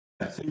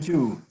thank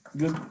you.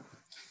 Good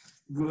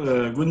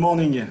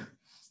morning,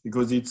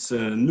 because it's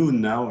noon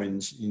now in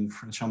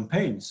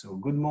Champagne. So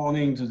good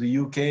morning to the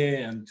UK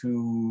and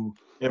to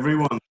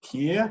everyone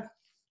here.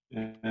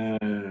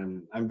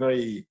 I'm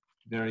very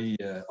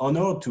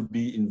honored to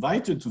be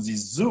invited to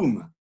this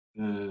Zoom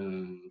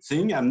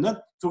thing. I'm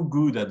not too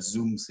good at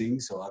Zoom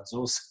things, so at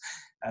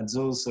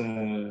those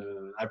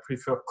I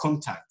prefer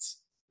contact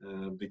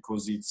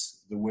because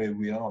it's the way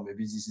we are.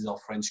 Maybe this is our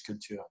French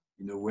culture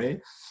in a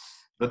way.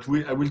 But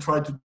I will try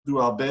to do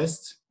our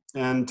best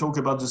and talk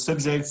about the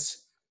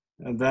subjects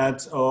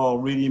that are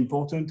really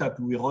important at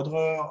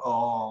Roederer,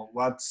 or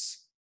what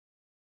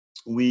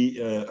we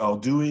are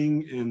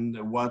doing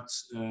and what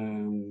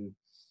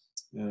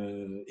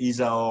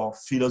is our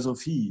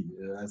philosophy.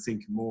 I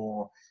think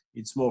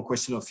it's more a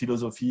question of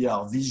philosophy,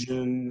 our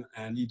vision,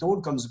 and it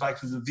all comes back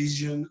to the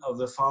vision of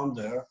the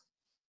founder,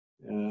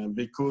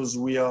 because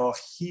we are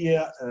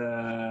here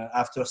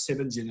after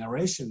 7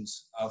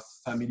 generations of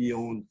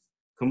family-owned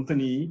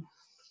company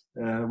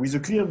with a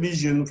clear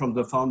vision from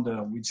the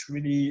founder, which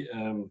really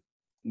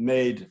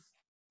made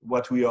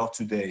what we are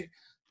today.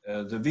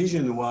 The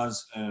vision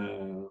was,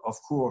 of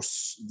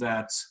course,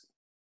 that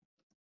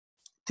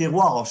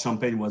terroir of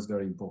Champagne was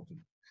very important.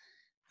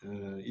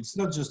 It's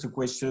not just a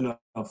question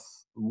of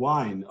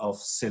wine, of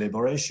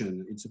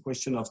celebration. It's a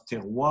question of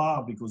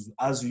terroir, because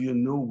as you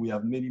know, we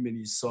have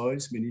many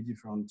soils, many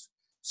different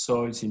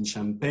soils in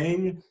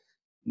Champagne.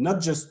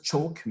 Not just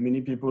chalk. Many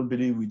people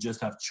believe we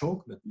just have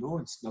chalk, but no,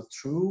 it's not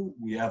true.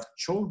 We have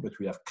chalk, but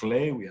we have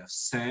clay, we have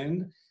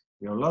sand.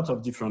 We have a lot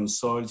of different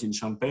soils in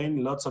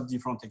Champagne, lots of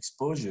different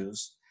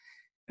exposures.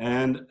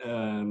 And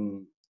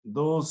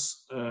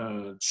those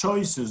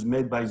choices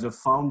made by the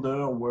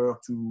founder were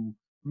to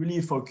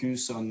really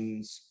focus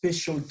on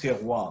special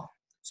terroir,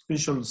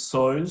 special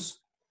soils,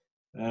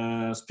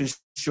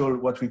 special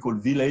what we call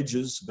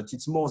villages, but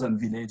it's more than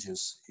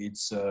villages.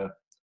 It's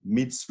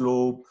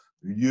mid-slope,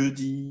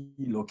 lieu-dit,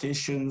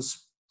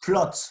 locations,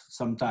 plots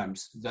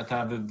sometimes that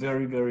have a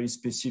very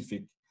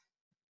specific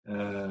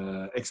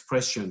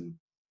expression.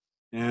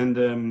 And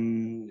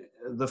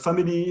the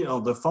family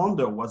or the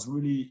founder was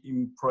really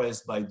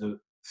impressed by the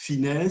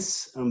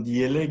finesse and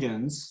the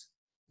elegance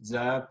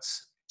that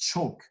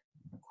chalk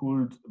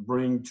could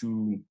bring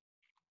to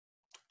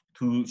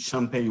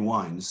Champagne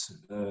wines.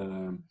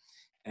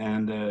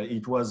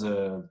 It was,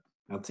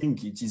 I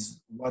think it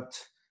is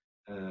what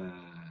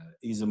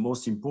is the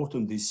most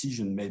important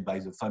decision made by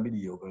the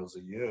family over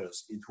the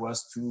years. It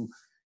was to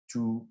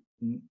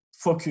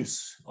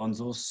focus on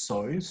those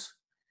soils,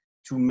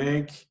 to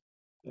make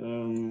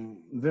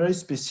very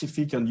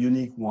specific and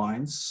unique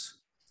wines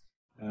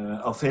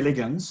of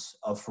elegance,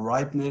 of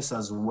ripeness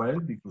as well,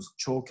 because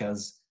chalk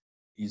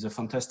is a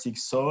fantastic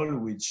soil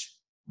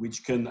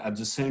which can at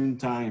the same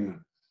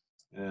time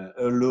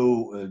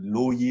allow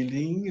low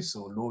yielding.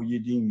 So low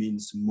yielding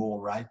means more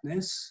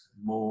ripeness,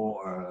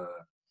 more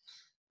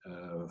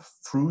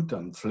fruit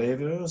and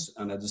flavors,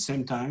 and at the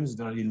same time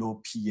very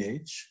low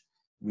pH,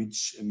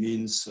 which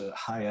means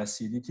high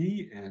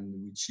acidity,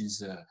 and which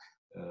is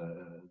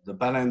the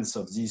balance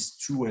of these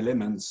two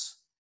elements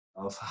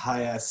of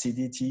high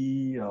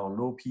acidity or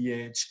low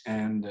pH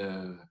and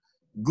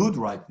good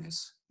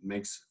ripeness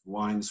makes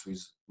wines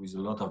with a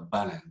lot of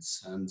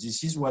balance. And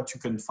this is what you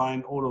can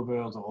find all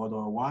over the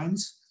Roederer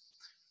wines,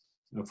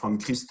 from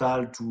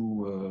Cristal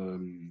to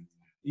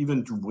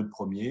even to Brut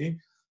Premier,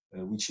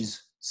 which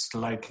is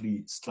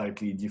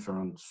slightly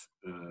different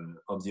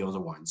of the other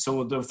wines.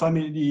 So the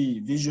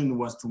family vision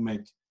was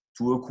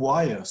to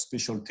acquire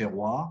special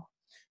terroir,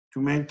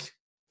 to make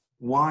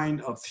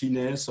wine of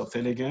finesse, of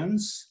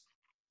elegance,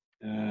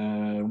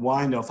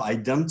 wine of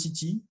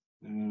identity,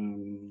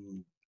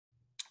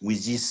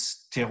 with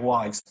this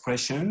terroir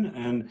expression,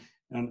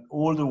 and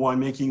all the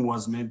winemaking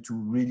was meant to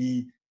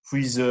really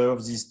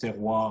preserve this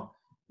terroir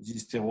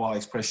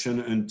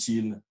expression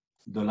until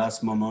the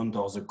last moment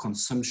of the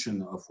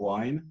consumption of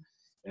wine.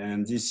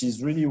 And this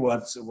is really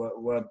what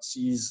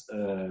is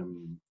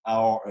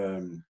our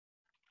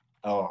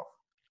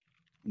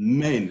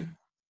main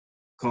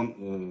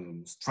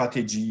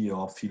strategy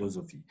or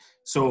philosophy.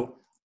 So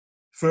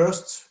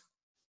first,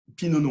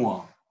 Pinot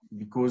Noir,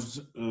 because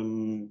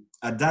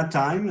at that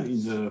time,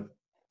 in the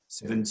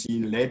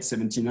late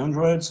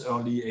 1700s,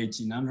 early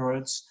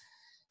 1800s,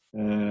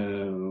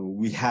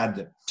 we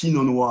had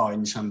Pinot Noir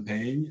in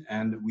Champagne,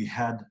 and we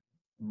had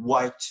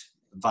white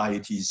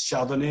varieties.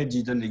 Chardonnay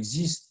didn't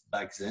exist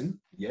back then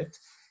yet.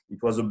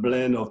 It was a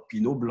blend of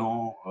Pinot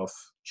Blanc, of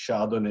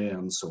Chardonnay,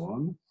 and so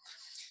on.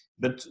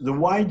 But the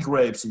white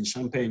grapes in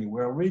Champagne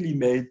were really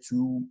made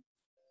to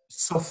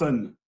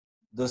soften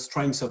the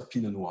strength of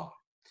Pinot Noir.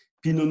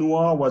 Pinot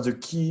Noir was a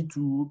key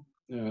to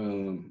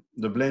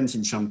the blends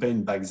in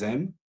Champagne back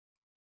then.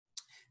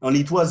 And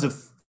it was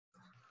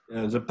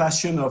the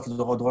passion of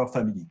the Roederer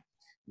family.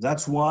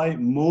 That's why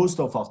most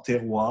of our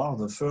terroir,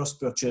 the first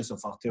purchase of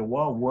our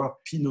terroir, were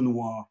Pinot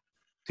Noir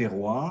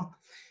terroir,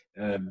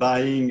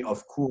 buying,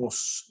 of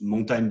course,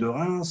 Montagne de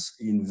Reims,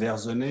 in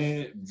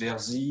Verzenay,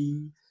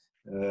 Verzy,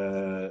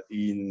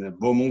 in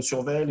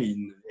Beaumont-sur-Vesle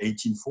in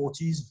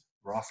 1840s,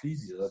 roughly.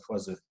 That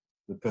was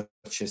the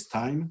purchase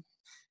time.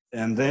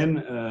 And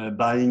then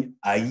buying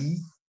Haï,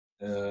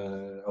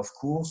 of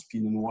course,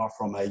 Pinot Noir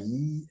from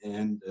Haï,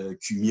 and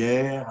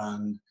Cumières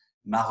and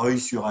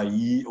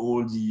Mareuil-sur-Haï,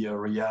 all the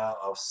area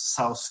of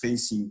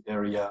south-facing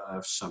area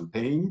of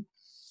Champagne.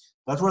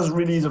 That was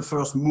really the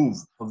first move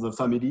of the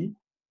family.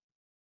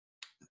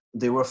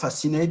 They were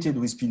fascinated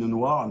with Pinot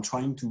Noir and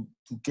trying to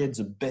get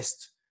the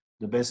best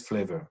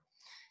flavor.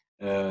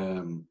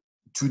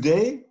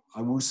 Today,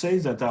 I will say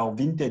that our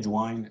vintage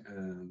wine,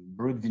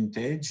 brut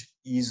vintage,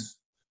 is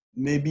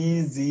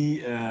maybe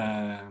the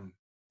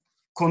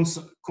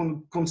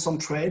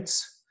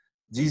concentrates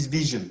this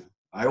vision.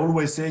 I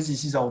always say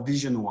this is our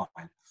vision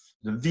wine,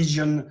 the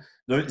vision,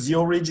 the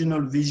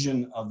original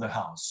vision of the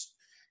house.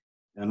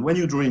 And when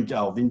you drink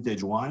our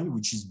vintage wine,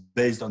 which is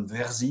based on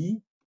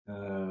Verzy,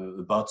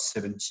 about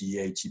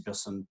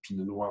 70–80%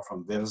 Pinot Noir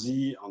from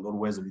Verzy, and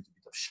always a little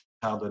bit of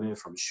Chardonnay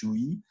from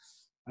Chouilly,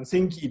 I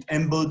think it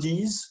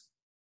embodies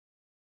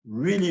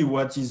really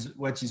what is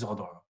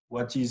Roederer,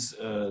 what is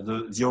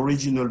the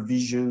original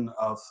vision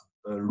of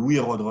Louis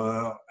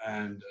Roederer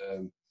and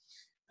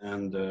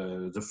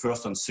the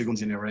first and second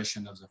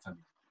generation of the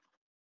family.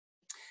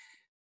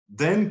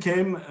 Then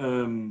came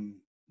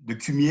the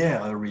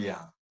Cumières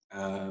area,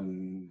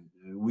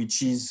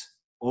 which is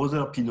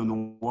other Pinot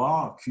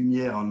Noir,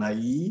 Cumières en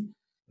Haï,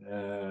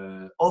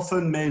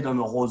 often made on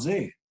a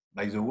rosé,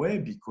 by the way,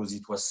 because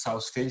it was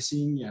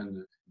south-facing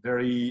and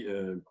very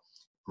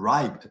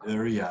ripe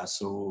area.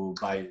 So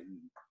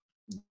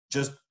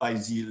just by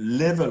the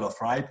level of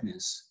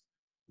ripeness,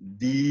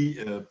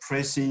 the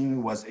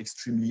pressing was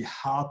extremely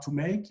hard to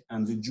make,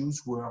 and the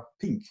juice were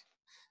pink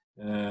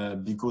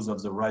because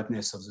of the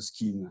ripeness of the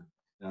skin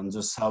and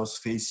the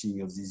south-facing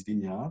of this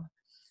vineyard.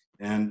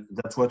 And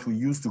that's what we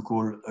used to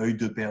call œil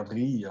de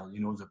perdrix,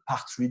 the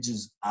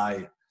partridge's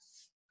eye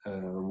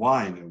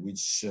wine,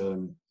 which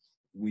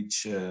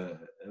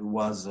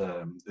was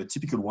a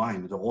typical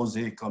wine. The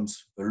rosé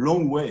comes a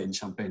long way in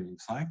Champagne, in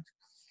fact,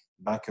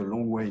 back a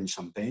long way in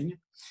Champagne.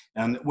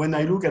 And when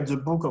I look at the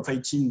book of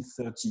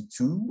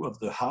 1832 of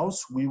the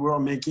house, we were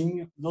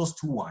making those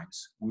two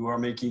wines. We were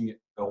making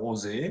a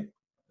rosé,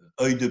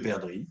 œil de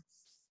perdrix,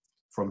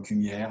 from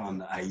Cumières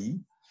and Haï,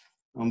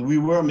 and we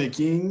were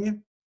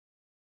making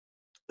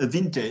a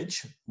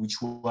vintage,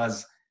 which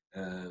was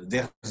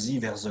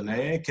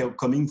Verzy-Verzenay,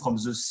 coming from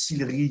the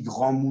Sillery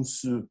Grand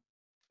Mousseux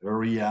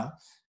area.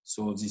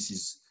 So this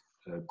is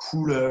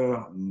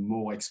cooler,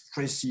 more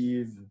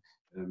expressive,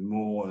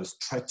 more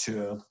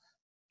structured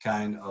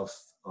kind of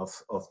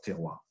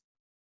terroir.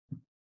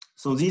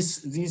 So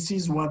this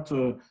is what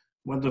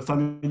the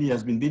family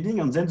has been building.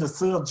 And then the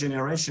third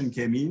generation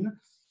came in,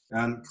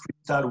 and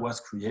Cristal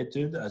was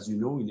created, as you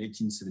know, in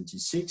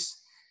 1876.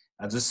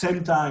 At the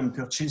same time,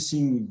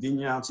 purchasing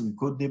vineyards in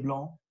Côte des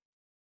Blancs,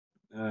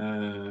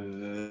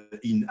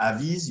 in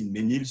Avize, in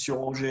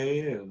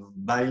Ménil-sur-Roger,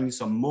 buying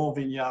some more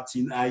vineyards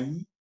in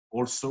Haï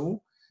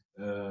also,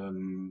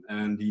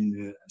 and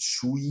in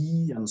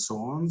Chouilly and so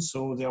on.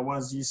 So there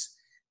was this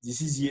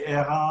is the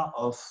era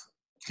of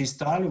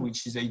Cristal,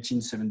 which is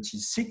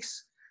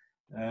 1876,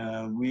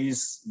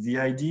 with the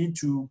idea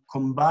to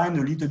combine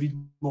a little bit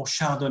more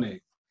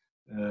Chardonnay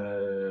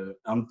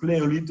and play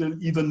a little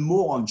even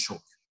more on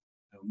chalk,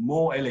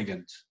 more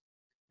elegant.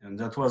 And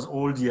that was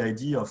all the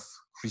idea of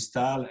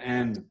Cristal,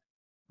 and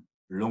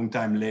long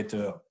time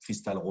later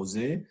Cristal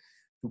Rosé,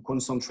 to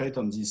concentrate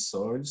on these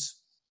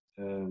soils,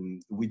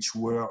 which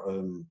were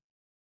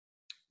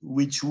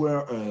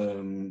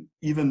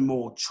even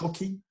more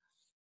chalky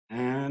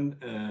and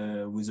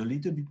with a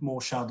little bit more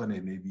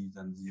Chardonnay maybe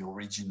than the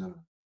original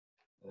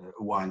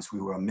wines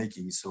we were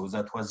making. So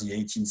that was the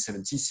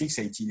 1876,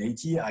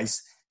 1880.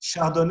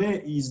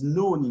 Chardonnay is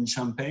known in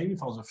Champagne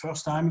for the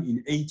first time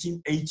in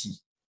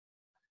 1880.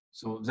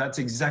 So that's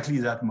exactly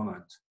that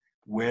moment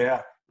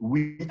where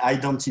we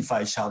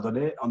identify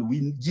Chardonnay and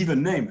we give a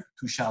name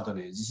to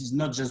Chardonnay. This is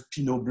not just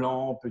Pinot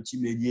Blanc, Petit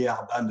Meslier,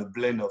 Arban, a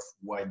blend of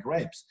white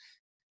grapes.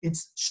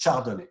 It's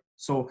Chardonnay.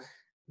 So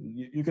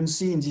you can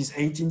see in these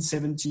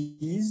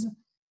 1870s,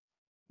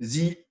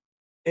 the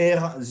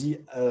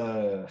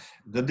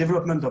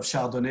development of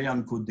Chardonnay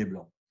on Côte des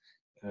Blancs.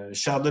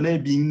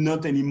 Chardonnay being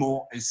not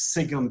anymore a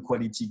second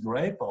quality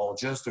grape or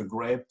just a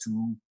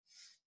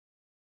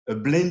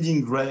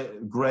blending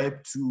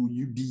grape to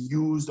be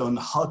used on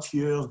hot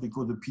years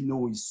because the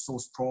Pinot is so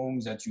strong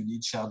that you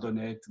need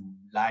Chardonnay to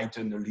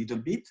lighten a little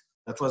bit.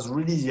 That was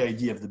really the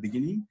idea of the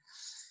beginning.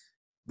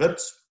 But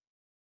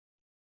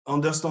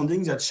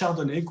understanding that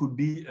Chardonnay could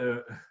be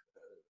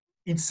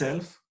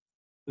itself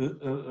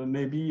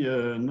maybe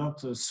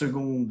not a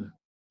second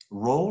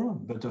role,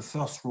 but a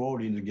first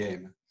role in the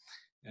game.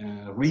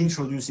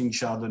 Reintroducing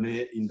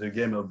Chardonnay in the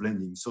game of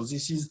blending. So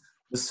this is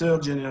the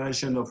third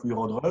generation of Louis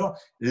Roederer,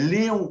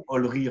 Léon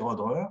Olry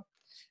Roederer.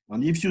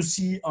 And if you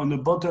see on a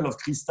bottle of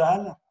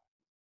Cristal,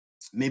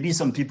 maybe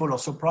some people are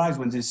surprised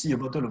when they see a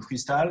bottle of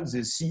Cristal,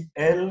 they see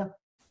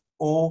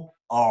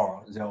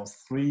L-O-R. There are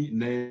three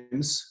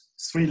names,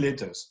 three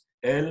letters,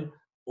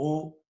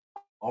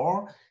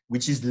 L-O-R,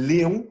 which is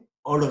Léon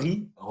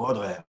Olry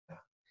Roederer.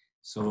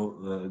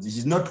 So this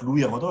is not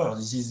Louis Roederer,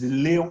 this is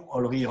Léon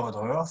Ulrich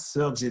Roederer,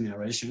 third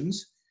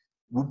generations,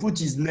 who put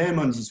his name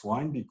on this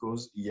wine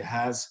because he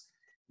has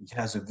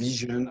a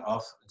vision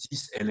of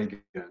this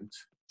elegant,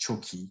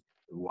 chalky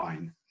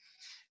wine.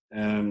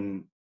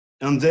 And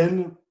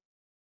then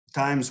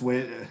times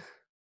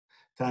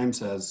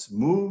has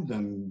moved,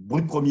 and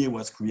Brut Premier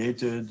was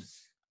created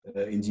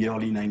in the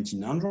early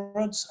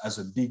 1900s as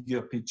a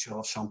bigger picture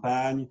of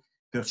Champagne,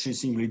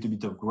 purchasing a little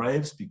bit of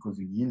grapes because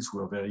the yields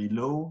were very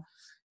low.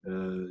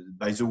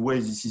 By the way,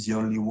 this is the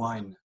only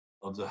wine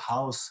of the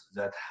house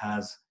that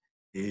has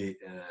a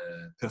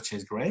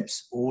purchased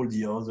grapes. All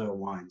the other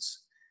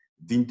wines,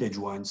 vintage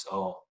wines,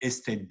 are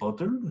estate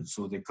bottled,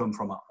 so they come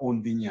from our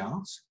own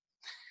vineyards.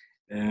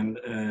 And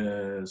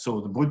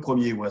so the Brut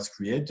Premier was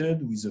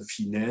created with a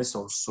finesse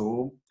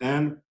also,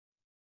 and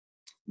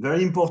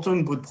very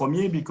important Brut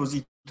Premier because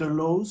it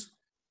allows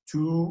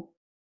to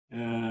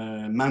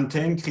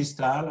maintain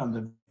crystal and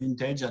the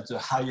vintage at a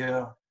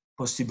higher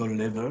possible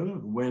level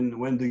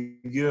when the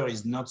year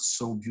is not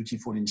so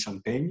beautiful in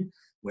Champagne,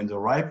 when the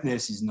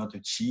ripeness is not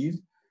achieved.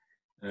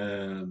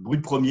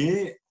 Brut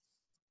Premier,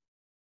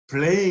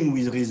 playing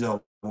with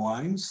reserve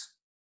wines,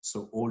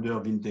 so older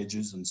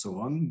vintages and so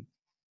on,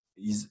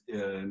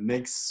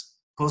 makes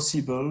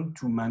possible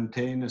to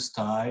maintain a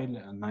style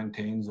and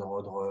maintain the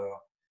Roederer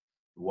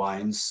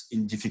wines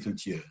in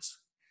difficult years.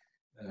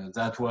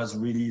 That was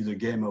really the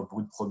game of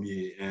Brut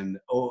Premier. And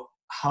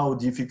how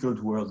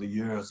difficult were the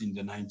years in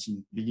the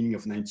beginning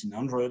of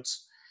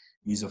 1900s,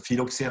 with a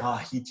phylloxera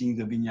hitting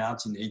the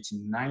vineyards in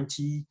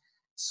 1890.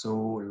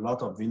 So a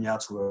lot of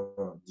vineyards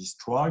were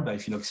destroyed by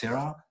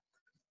phylloxera.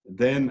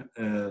 Then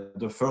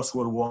the First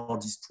World War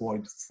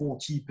destroyed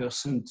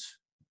 40%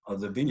 of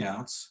the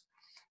vineyards.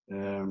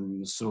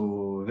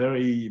 So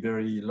very,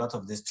 very lot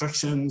of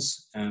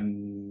destructions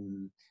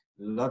and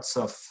lots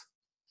of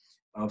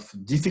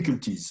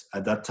difficulties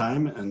at that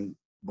time, and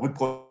Brut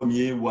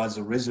Premier was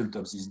a result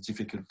of this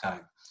difficult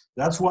time.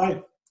 That's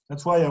why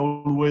I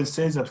always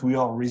say that we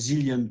are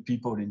resilient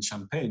people in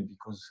Champagne,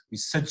 because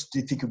with such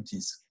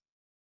difficulties,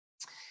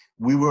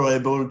 we were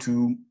able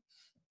to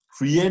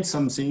create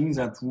something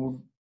that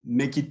would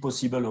make it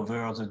possible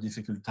over the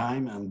difficult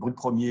time. And Brut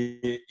Premier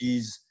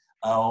is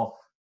our,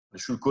 I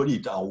should call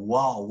it our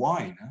war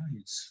wine.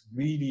 It's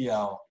really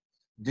our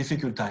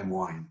difficult time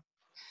wine.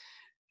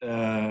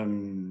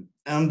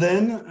 And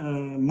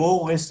then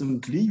more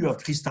recently, you have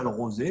Cristal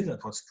Rosé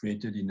that was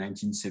created in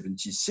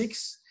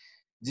 1976.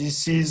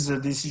 This is a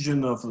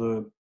decision of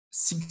the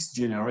sixth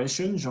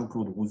generation,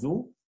 Jean-Claude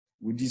Rousseau,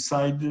 who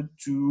decided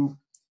to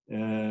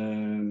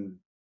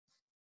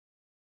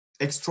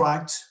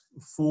extract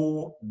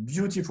 4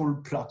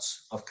 beautiful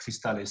plots of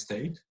Cristal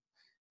estate,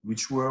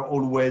 which were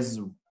always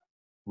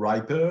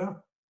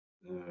riper,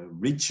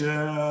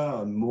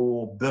 richer,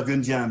 more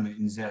Burgundian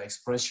in their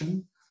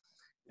expression.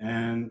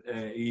 And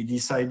he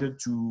decided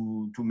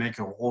to make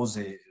a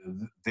rosé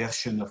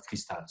version of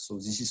Cristal. So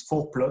this is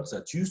 4 plots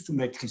that used to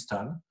make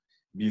Cristal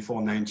before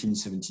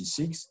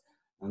 1976,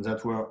 and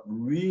that were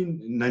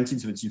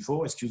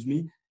 1974, excuse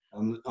me,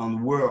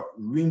 and were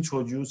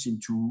reintroduced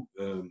into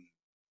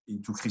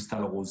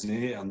Cristal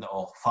Rosé and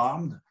are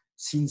farmed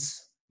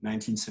since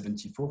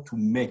 1974 to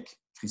make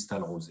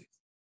Cristal Rosé.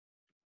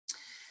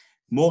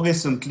 More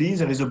recently,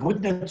 there is a Brut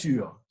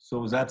Nature.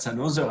 So that's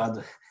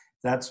another.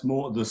 That's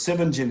more the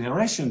 7th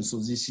generation. So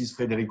this is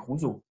Frédéric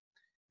Rousseau,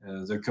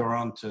 the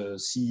current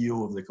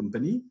CEO of the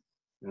company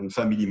and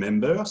family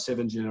member,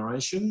 7th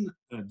generation,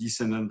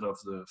 descendant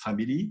of the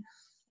family,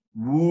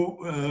 who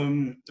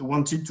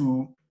wanted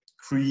to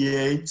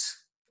create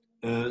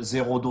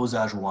zero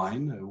dosage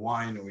wine, a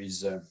wine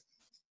with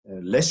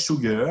less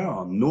sugar,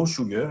 or no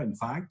sugar, in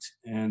fact.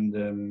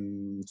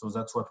 And so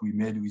that's what we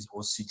made with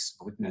 06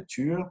 Brut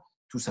Nature,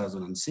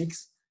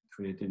 2006,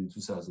 created in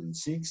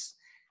 2006.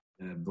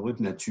 Brut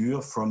Nature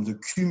from the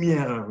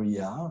Cumière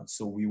area.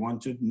 So we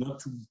wanted not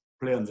to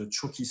play on the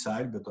chalky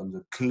side, but on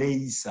the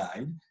clayey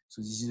side.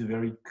 So this is a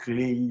very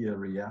clayey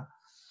area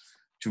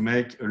to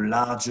make a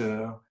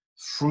larger,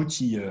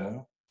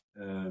 fruitier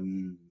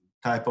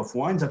type of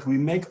wine that we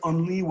make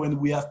only when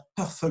we have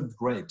perfect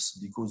grapes,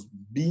 because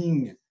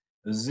being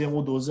a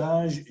zero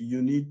dosage,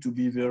 you need to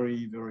be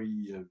very, very,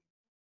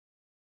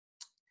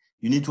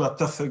 you need to have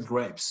perfect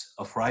grapes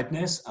of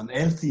ripeness and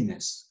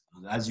healthiness.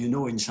 And as you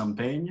know, in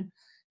Champagne,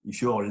 if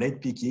you're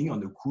late picking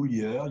on a cool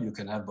year, you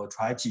can have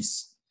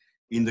botrytis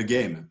in the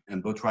game.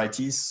 And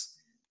botrytis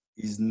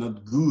is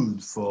not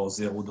good for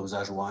zero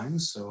dosage wine.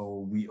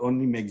 So we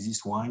only make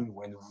this wine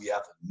when we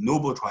have no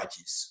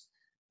botrytis.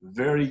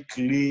 Very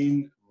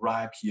clean,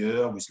 ripe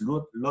year with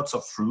lots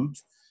of fruit,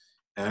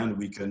 and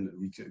we can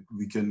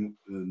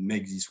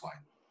make this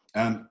wine.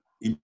 And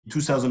in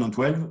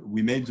 2012,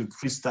 we made the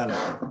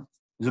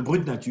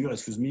Brut Nature,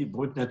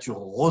 Brut Nature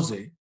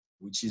Rosé,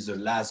 which is the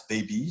last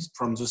babies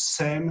from the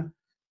same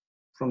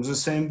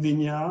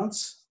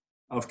vineyards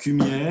of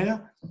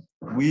Cumière,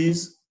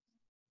 with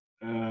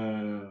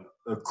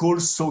a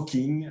cold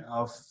soaking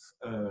of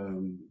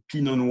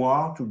Pinot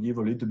Noir to give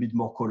a little bit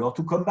more color,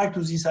 to come back to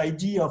this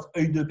idea of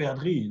œil de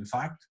perdrix, in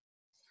fact,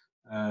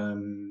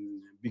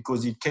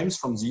 because it comes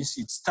from this.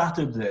 It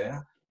started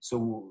there,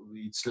 so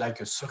it's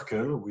like a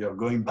circle. We are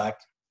going back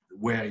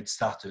where it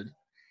started,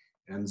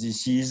 and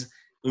this is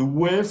a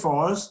way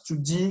for us to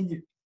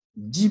dig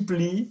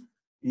deeply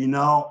in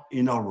our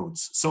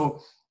roots. So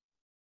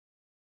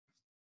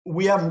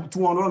we have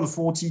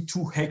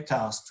 242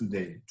 hectares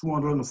today,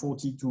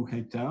 242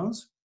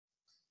 hectares.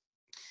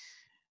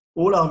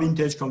 All our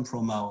vintage come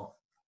from our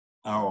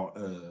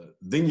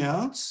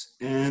vineyards,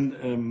 and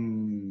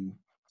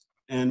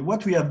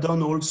what we have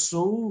done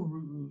also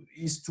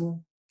is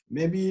to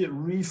maybe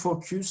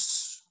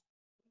refocus,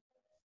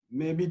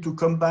 maybe to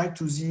come back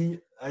to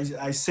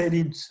I said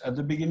it at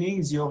the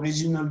beginning, the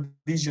original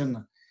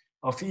vision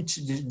of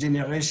each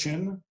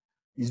generation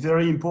is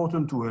very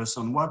important to us.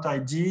 And what I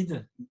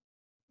did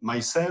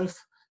myself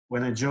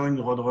when I joined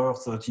Roederer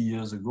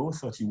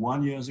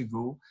 31 years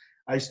ago,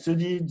 I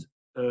spent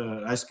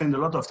a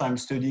lot of time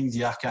studying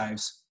the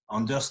archives,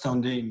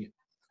 understanding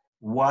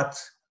what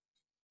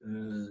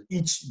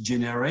each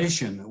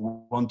generation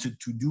wanted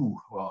to do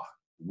or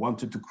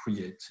wanted to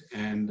create.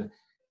 And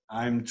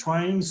I'm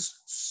trying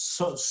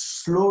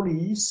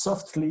slowly,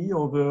 softly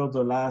over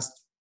the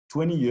last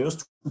 20 years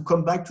to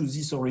come back to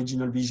this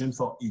original vision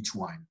for each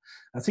wine.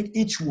 I think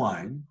each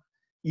wine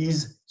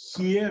is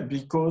here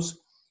because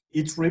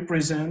it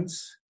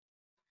represents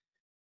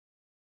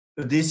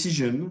a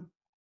decision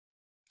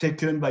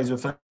taken by the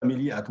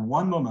family at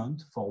one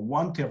moment for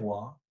one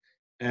terroir,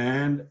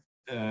 and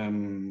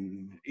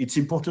it's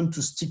important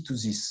to stick to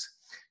this.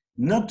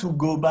 Not to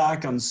go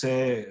back and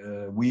say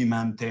we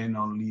maintain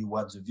only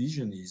what the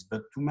vision is,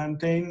 but to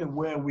maintain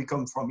where we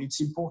come from.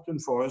 It's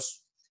important for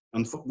us,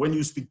 and when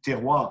you speak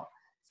terroir,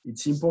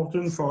 it's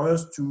important for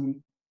us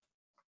to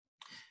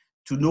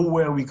know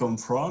where we come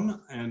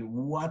from and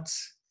what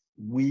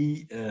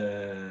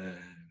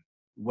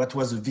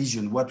was the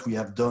vision, what we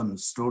have done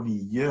slowly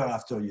year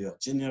after year,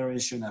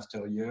 generation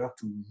after year,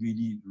 to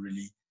really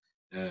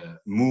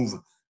move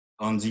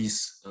on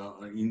this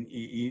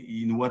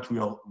in what we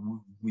are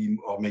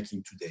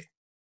making today.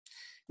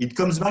 It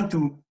comes back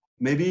to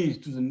maybe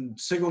to the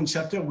second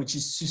chapter, which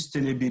is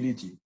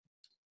sustainability,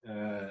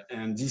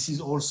 and this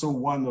is also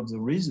one of the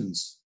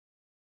reasons.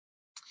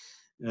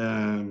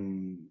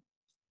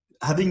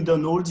 Having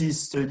done all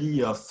this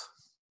study of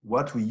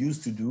what we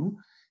used to do,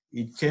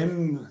 it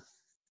came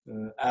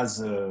as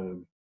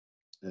an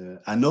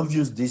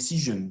obvious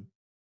decision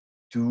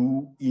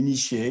to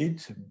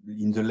initiate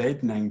in the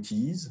late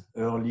 90s,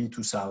 early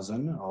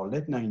 2000 or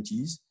late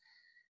 90s,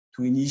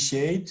 to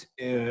initiate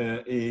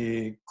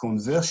a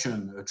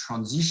conversion, a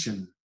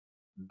transition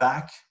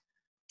back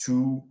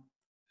to,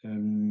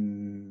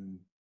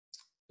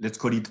 let's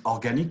call it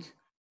organic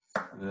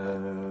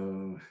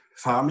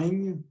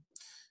farming.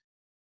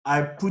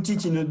 I put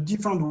it in a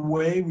different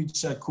way,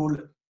 which I call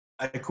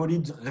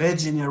it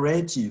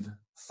regenerative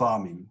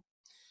farming.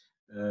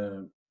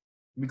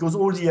 Because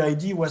all the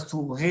idea was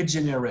to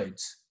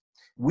regenerate.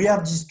 We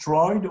have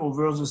destroyed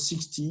over the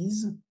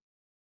 60s,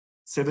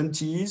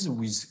 70s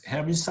with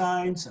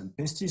herbicides and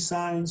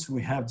pesticides.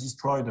 We have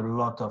destroyed a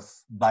lot of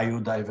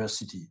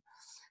biodiversity.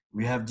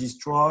 We have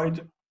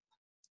destroyed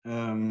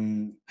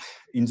in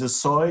the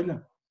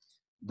soil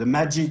the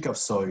magic of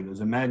soil,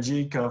 the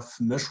magic of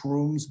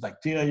mushrooms,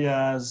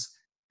 bacteria,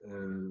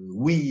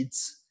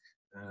 weeds,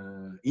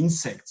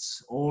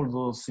 insects, all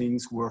those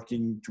things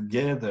working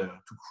together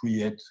to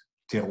create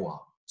terroir,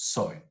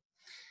 soil.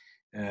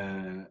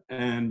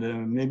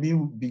 Maybe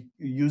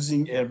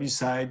using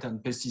herbicide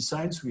and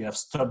pesticides, we have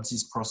stopped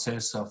this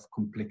process of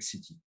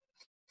complexity.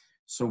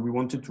 So we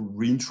wanted to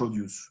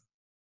reintroduce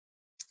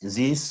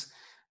this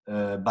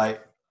by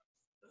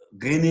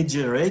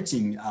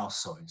regenerating our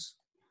soils.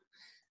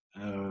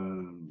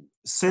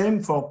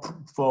 Same for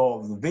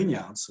the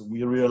vineyards.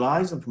 We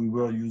realized that we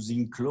were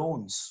using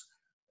clones,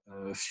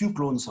 a few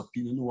clones of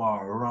Pinot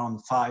Noir, around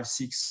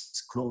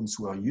 5-6 clones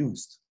were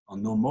used, or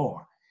no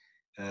more.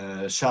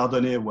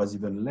 Chardonnay was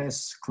even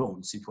less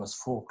clones, it was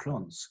 4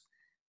 clones.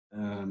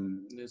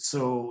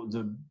 So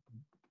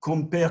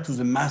compared to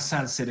the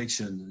Massal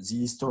selection, the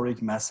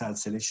historic Massal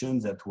selection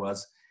that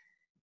was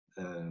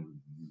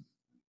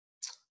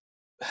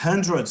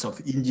hundreds of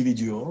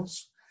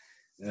individuals,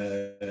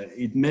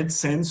 it made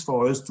sense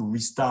for us to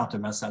restart a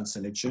Massal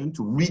selection,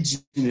 to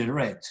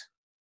regenerate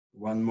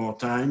one more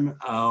time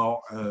our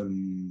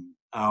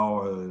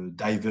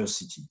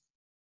diversity.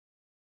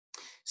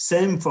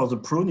 Same for the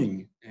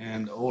pruning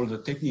and all the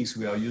techniques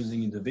we are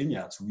using in the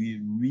vineyards. We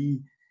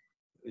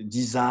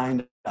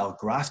redesigned our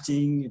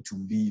grafting to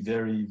be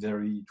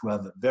to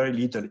have very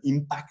little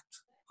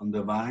impact on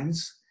the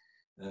vines,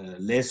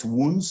 less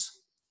wounds.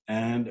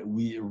 And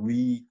we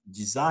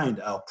redesigned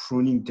our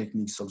pruning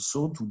techniques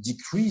also to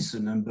decrease the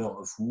number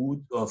of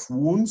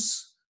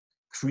wounds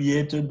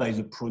created by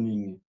the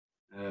pruning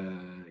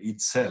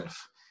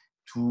itself,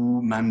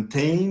 to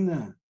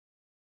maintain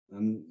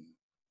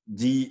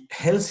the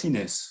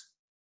healthiness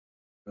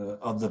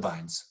of the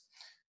vines.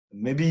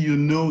 Maybe you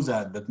know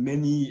that, but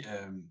many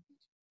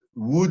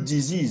wood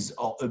diseases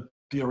are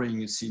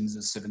appearing since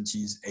the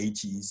 70s,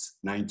 80s,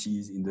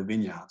 90s in the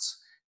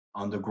vineyards.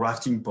 on the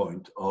grafting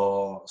point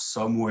or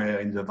somewhere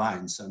in the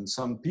vines. And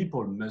some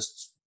people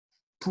must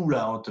pull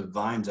out a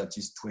vine that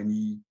is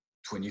 20,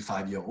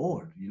 25 years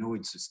old. You know,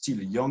 it's still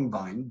a young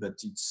vine,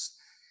 but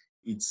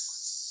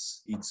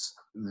it's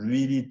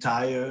really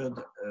tired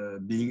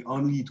being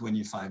only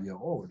 25 years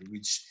old,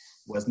 which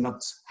was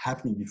not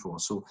happening before.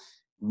 So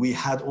we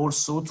had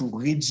also to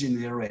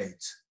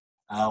regenerate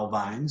our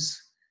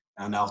vines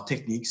and our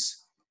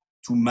techniques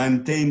to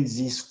maintain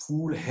this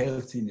full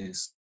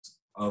healthiness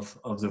of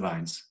the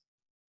vines.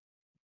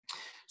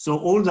 So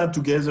all that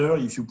together,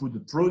 if you put the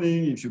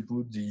pruning, if you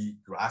put the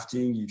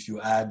grafting, if you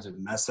add the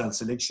master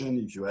selection,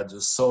 if you add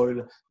the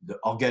soil, the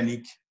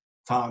organic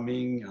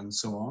farming, and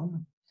so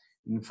on,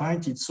 in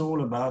fact, it's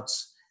all about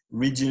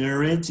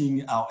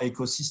regenerating our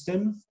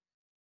ecosystem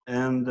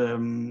and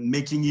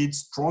making it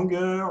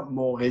stronger,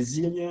 more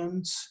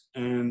resilient,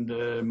 and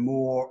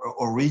more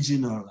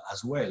original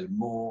as well,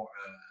 more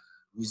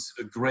with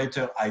a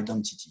greater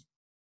identity.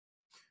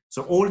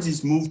 So all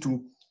this move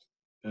to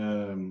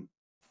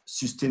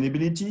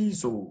sustainability.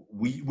 So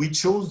we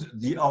chose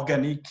the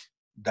organic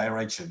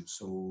direction.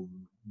 So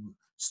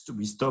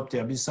we stopped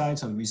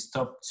herbicides and we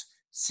stopped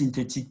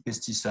synthetic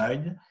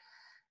pesticide.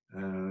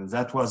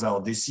 That was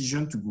our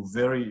decision to go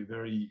very,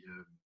 very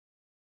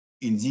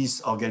in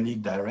this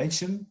organic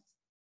direction.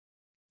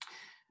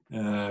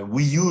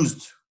 We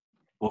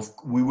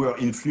were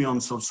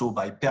influenced also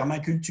by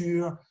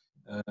permaculture.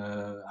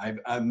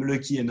 I'm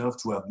lucky enough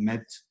to have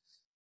met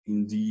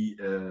in the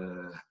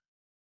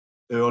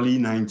early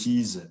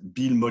 90s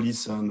Bill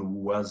Mollison,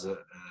 who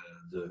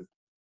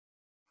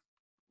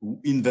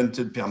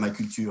invented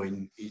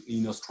permaculture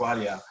in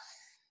Australia.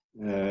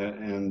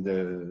 And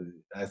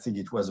I think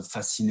it was a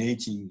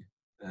fascinating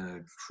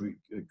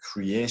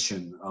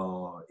creation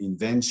or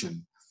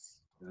invention,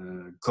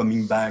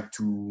 coming back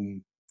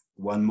to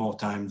one more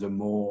time the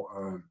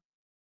more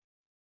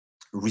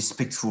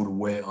respectful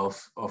way of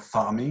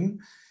farming.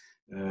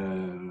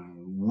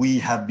 We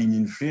have been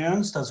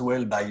influenced as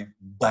well by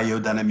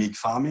biodynamic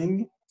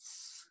farming.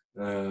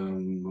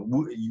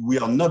 We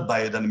are not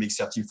biodynamic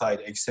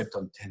certified except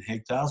on 10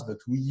 hectares, but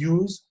we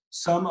use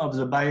some of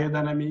the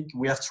biodynamic.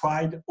 We have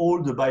tried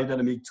all the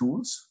biodynamic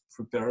tools,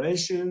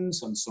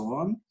 preparations and so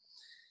on.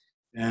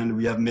 And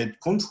we have made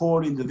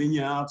control in the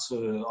vineyards,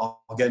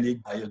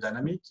 organic,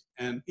 biodynamic.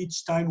 And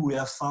each time we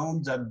have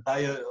found that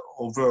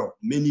over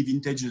many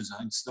vintages,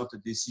 it's not a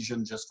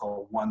decision just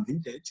for one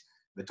vintage,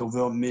 but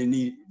over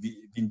many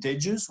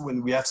vintages,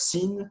 when we have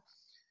seen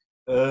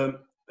a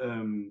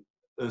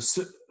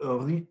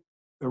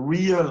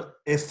real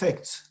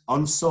effect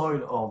on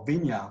soil or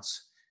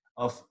vineyards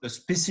of a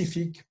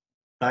specific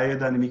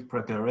biodynamic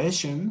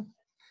preparation,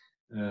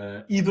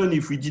 even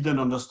if we didn't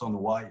understand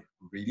why,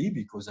 really,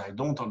 because I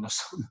don't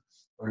understand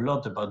a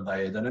lot about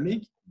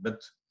biodynamic,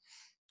 but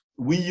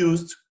we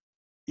used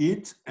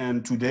it.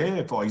 And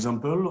today, for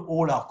example,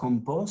 all our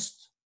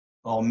compost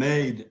are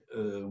made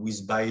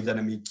with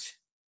biodynamic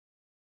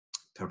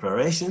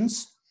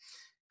preparations.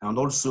 And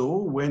also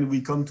when we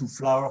come to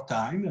flower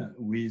time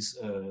with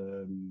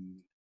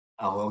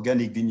our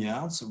organic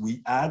vineyards,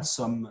 we add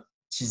some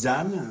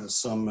tisane,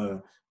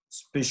 some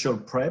special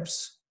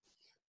preps,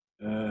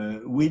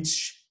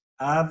 which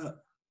have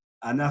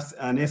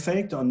an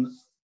effect on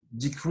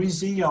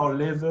decreasing our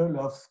level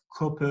of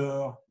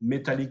copper,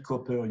 metallic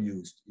copper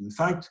used. In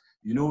fact,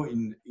 you know,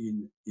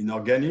 in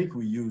organic,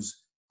 we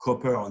use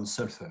copper and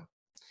sulfur.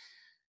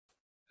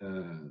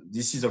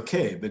 This is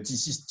okay, but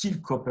this is still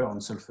copper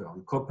and sulfur.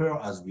 And copper,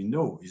 as we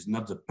know, is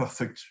not the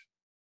perfect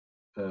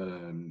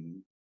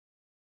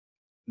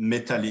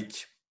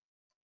metallic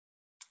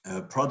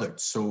product.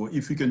 So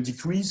if we can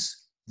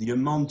decrease the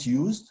amount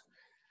used,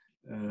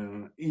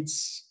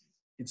 it's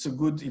a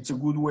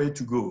good way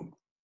to go.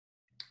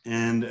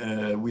 And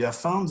we have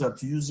found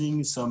that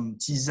using some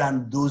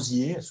tisane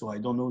dosier, so I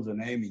don't know the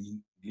name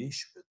in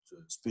English, but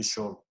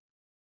special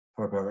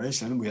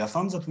preparation, we have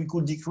found that we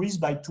could decrease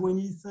by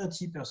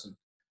 20–30%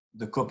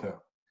 the copper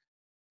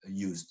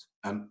used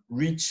and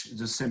reach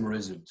the same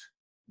result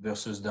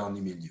versus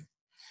downy mildew.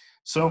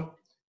 So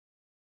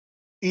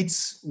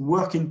it's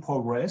work in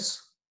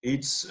progress.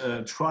 It's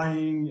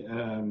trying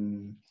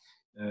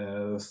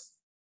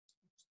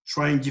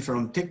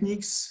different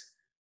techniques,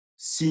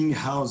 seeing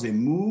how they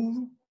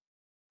move,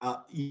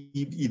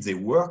 if they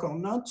work or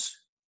not.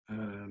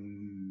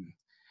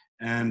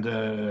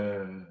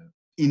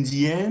 In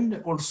the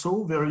end,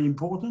 also very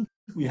important,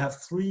 we have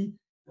 3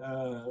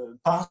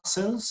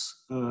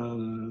 parcels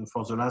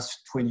for the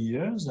last 20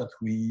 years that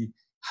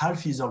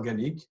half is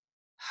organic,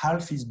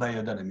 half is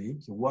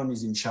biodynamic. One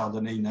is in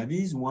Chardonnay in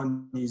Avis,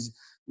 one is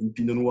in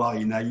Pinot Noir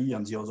in Ailly,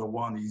 and the other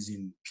one is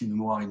in Pinot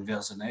Noir in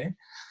Verzenay.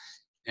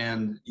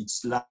 And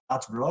it's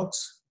large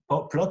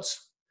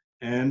plots,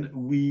 and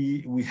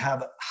we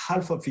have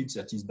half of it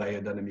that is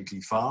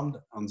biodynamically farmed,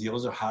 and the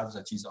other half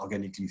that is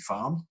organically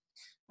farmed.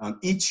 And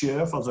each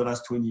year for the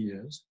last 20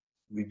 years,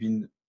 we've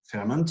been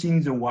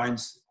fermenting the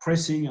wines,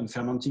 pressing and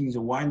fermenting the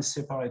wines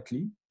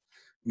separately.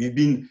 We've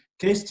been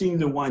tasting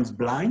the wines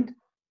blind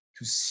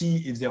to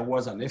see if there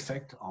was an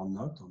effect or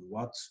not on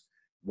what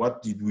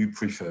what did we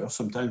prefer?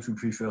 Sometimes we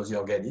prefer the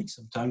organic,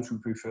 sometimes we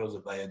prefer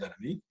the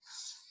biodynamic.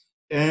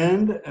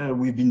 And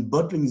we've been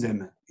bottling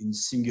them in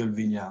single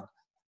vineyard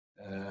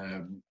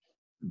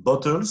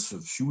bottles,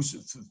 a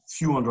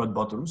few hundred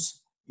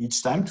bottles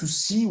each time, to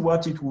see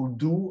what it will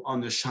do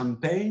on the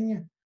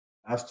champagne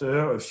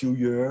after a few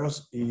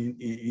years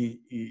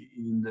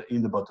in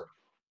the bottle.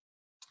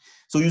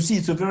 So you see,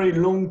 it's a very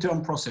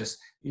long-term process.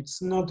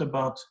 It's not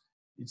about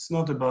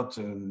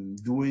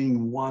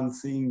doing one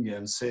thing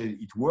and say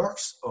it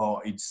works,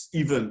 or it's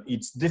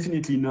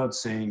definitely not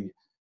saying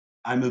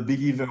I'm a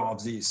believer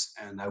of this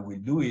and I will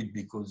do it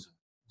because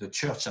the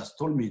church has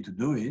told me to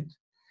do it.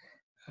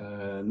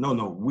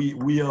 No,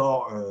 we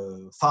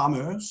are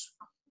farmers.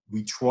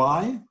 We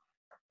try.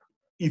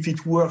 If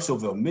it works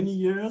over many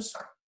years,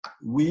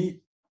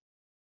 we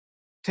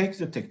take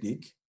the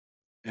technique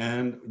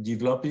and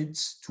develop it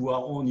to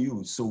our own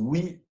use. So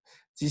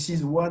this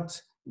is what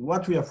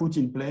we have put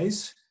in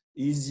place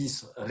is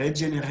this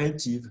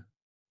regenerative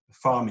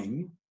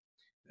farming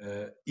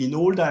in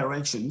all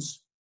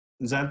directions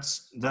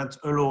that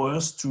allow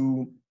us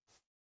to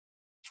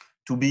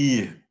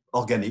be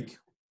organic.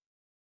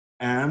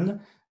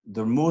 And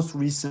the most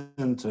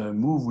recent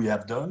move we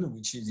have done,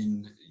 which is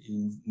in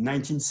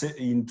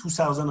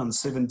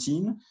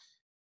 2017,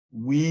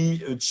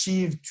 we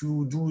achieved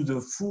to do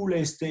the full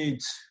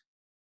estate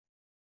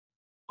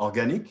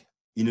organic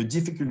in a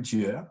difficult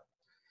year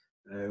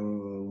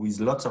with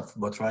lots of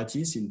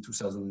botrytis in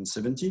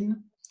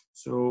 2017.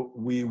 So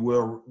we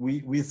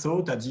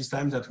thought at this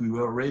time that we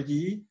were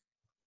ready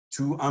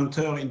to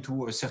enter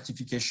into a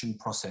certification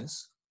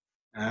process.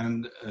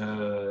 And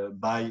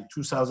by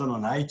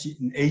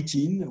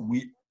 2018,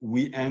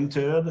 we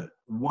entered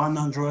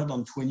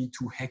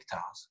 122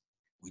 hectares,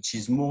 which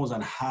is more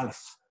than half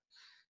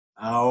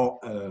our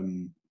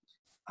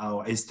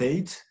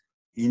estate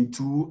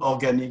into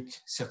organic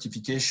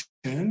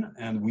certification.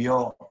 And we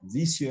are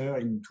this year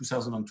in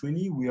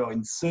 2020, we are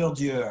in third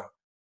year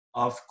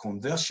of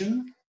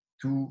conversion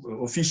to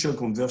official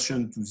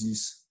conversion to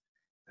this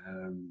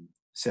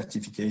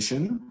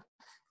certification.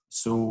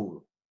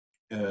 So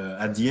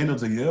at the end of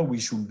the year, we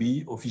should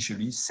be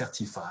officially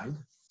certified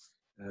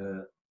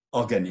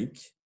organic,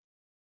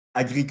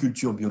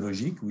 agriculture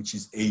biologique, which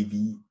is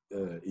AB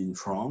in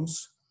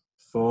France,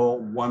 for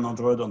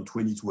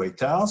 122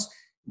 hectares,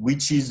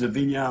 which is the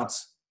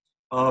vineyards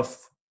of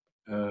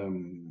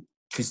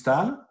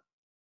Cristal,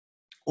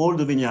 all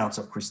the vineyards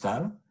of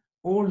Cristal,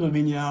 all the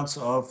vineyards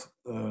of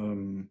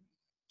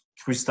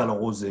Cristal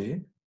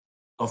Rosé,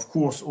 of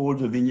course, all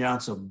the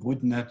vineyards of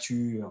Brut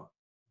Nature,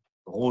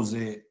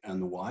 Rosé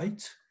and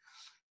White,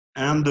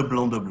 and the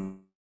Blanc de Blanc.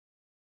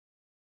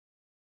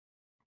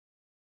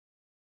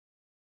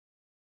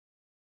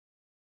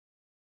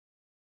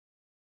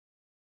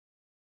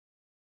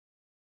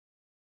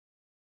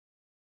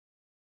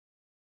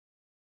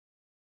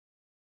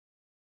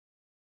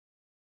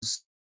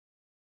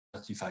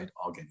 Certified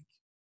organic.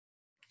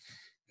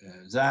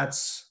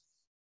 That's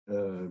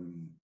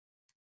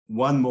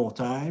one more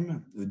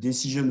time a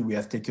decision we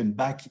have taken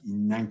back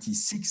in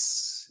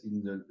 '96,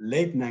 in the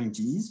late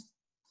 '90s,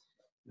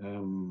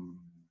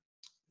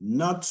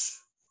 not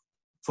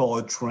for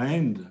a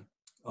trend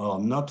or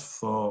not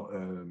for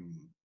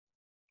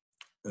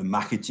a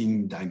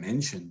marketing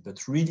dimension,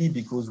 but really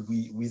because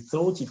we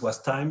thought it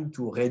was time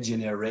to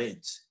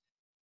regenerate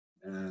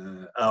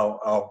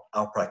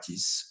our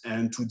practice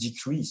and to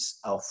decrease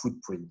our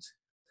footprint.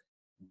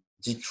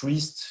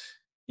 Decreased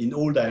in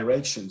all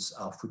directions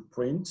our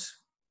footprint,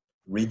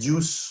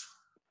 reduce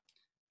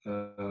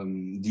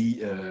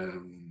the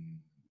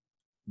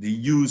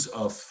use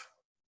of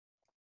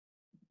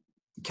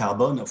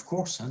carbon, of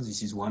course,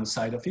 this is one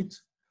side of it,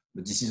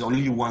 but this is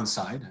only one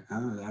side.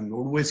 I'm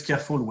always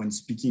careful when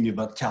speaking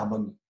about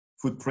carbon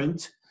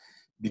footprint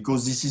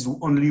because this is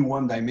only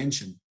one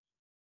dimension.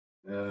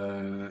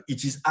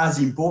 It is as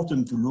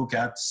important to look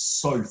at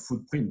soil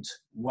footprint.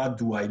 What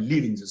do I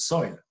leave in the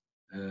soil?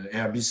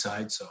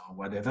 Herbicides or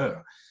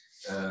whatever.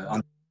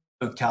 And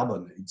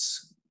carbon,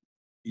 it's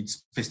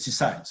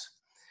pesticides.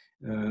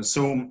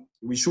 So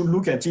we should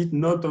look at it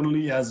not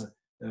only as,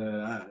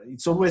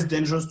 it's always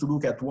dangerous to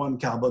look at one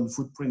carbon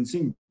footprint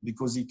thing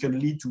because it can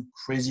lead to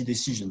crazy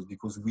decisions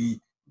because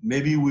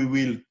maybe we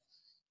will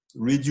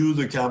reduce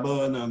the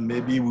carbon and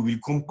maybe we will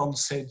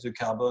compensate the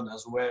carbon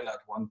as well at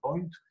one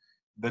point.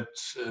 But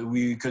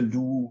we can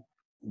do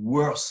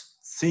worse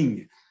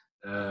thing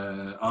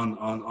on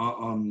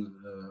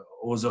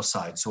other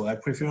side. So I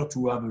prefer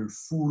to have a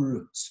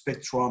full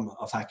spectrum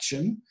of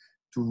action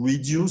to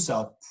reduce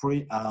our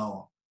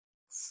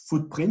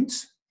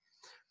footprint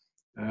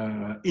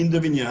in the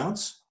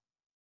vineyards,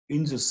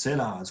 in the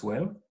cellar as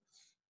well,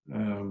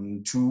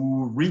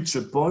 to reach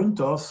a point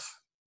of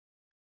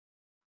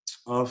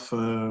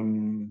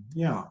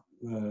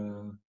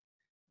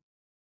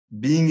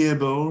being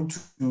able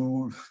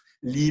to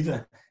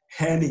live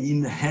hand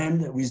in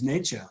hand with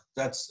nature.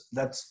 That's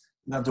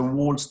not the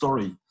whole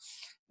story.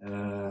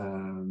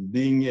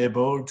 Being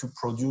able to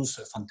produce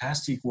a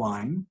fantastic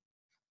wine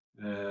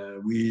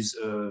with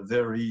a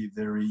very,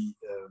 very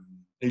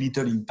a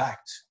little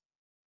impact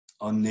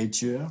on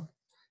nature,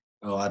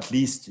 or at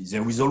least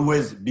there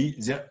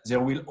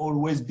will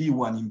always be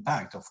one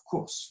impact, of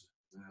course,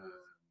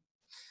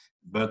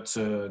 but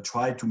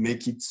try to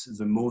make it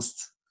the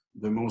most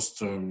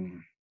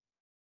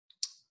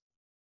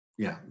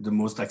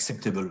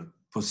acceptable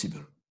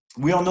possible.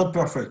 We are not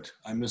perfect,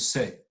 I must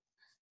say,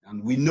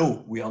 and we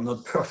know we are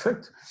not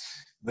perfect,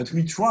 but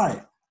we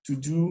try to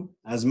do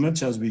as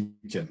much as we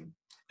can.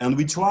 And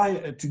we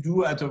try to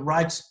do at the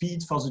right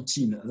speed for the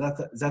team.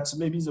 That's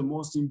maybe the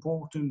most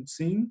important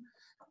thing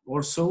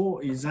also,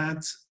 is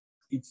that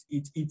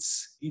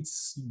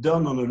it's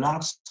done on a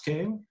large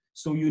scale.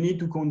 So you need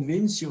to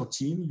convince your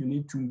team, you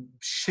need to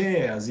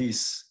share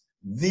this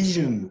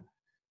vision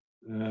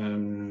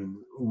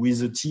with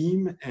the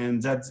team,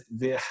 and that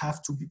they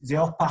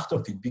are part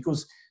of it.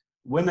 Because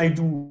when I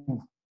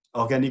do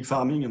organic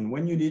farming, and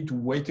when you need to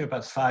wake up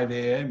at 5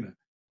 a.m.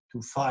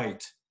 to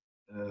fight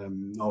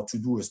or to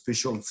do a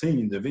special thing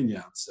in the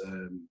vineyards,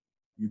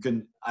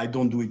 I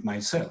don't do it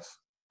myself.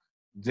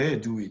 They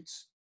do it.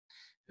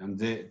 And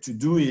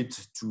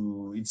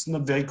it's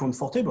not very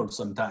comfortable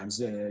sometimes.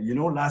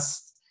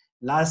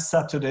 Last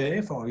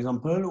Saturday, for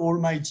example, all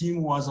my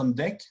team was on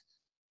deck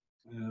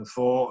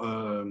for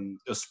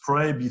a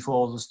spray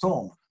before the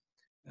storm.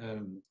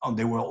 And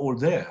they were all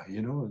there,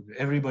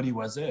 everybody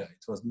was there.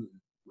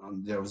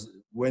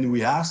 When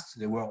we asked,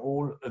 they were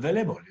all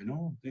available,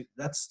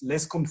 That's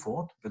less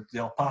comfort, but they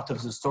are part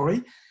of the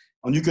story.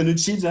 And you can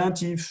achieve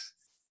that if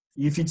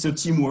it's a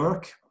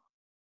teamwork,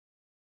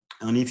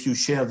 and if you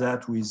share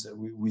that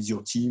with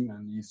your team,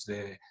 and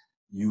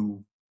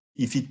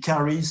if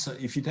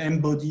it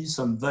embodies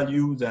some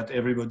value that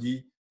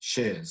everybody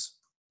shares.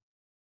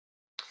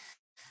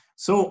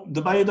 So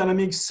the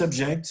biodynamic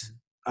subject,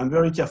 I'm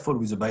very careful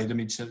with the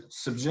biodynamic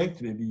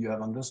subject. Maybe you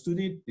have understood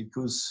it,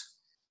 because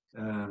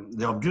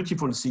there are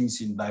beautiful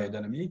things in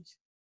biodynamic,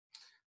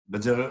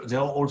 but there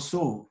are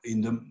also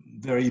in the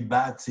very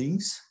bad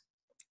things.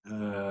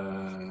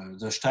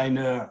 The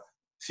Steiner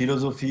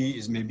philosophy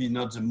is maybe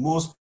not the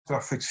most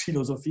perfect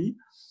philosophy.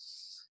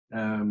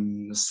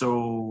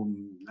 So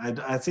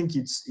I think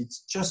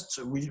it's just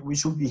we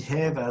should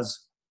behave as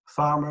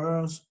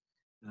farmers,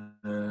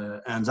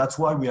 and that's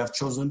why we have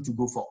chosen to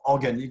go for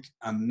organic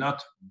and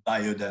not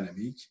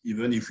biodynamic,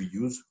 even if we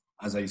use,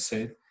 as I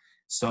said,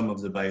 some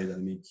of the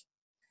biodynamic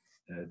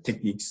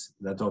techniques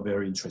that are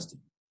very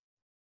interesting.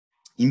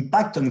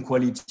 Impact on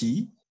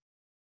quality,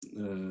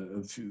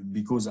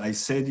 because I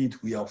said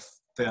it, we are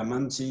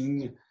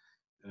fermenting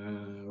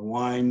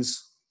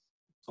wines,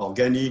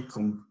 organic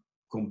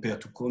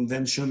compared to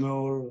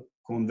conventional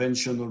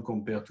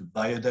compared to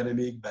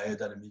biodynamic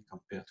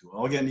compared to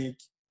organic,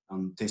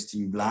 and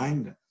testing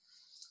blind.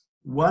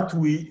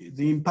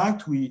 The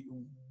impact we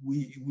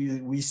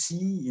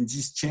see in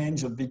this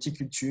change of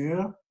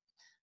viticulture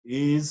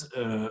is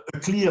a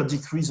clear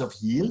decrease of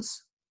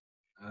yields.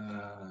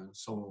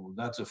 So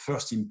that's the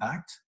first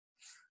impact.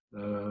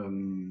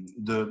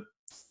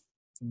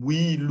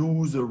 We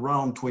lose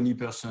around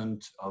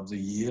 20% of the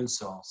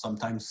yields, or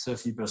sometimes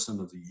 30%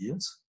 of the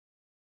yields.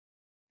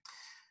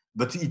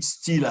 But it's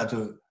still at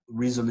a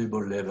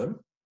reasonable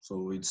level.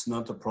 So it's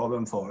not a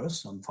problem for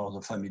us and for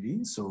the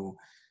family. So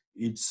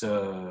it's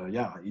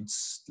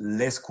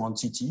less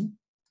quantity.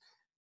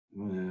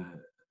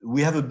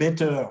 We have a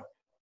better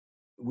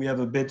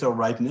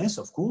ripeness,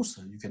 of course.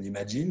 You can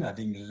imagine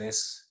having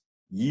less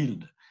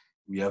yield.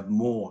 We have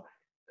more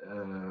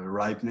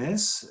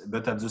ripeness,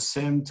 but at the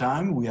same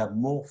time, we have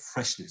more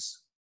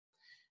freshness.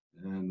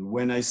 And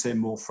when I say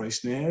more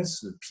freshness,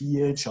 the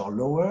pH are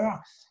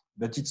lower,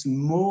 but it's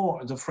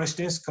more, the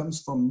freshness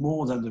comes from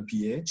more than the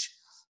pH.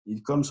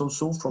 It comes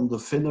also from the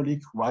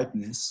phenolic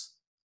ripeness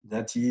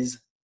that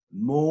is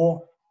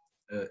more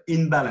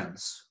in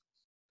balance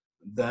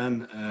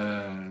than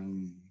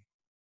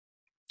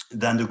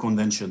the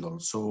conventional.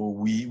 So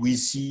we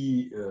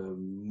see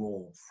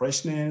more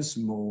freshness,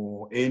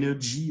 more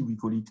energy, we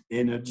call it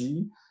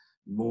energy,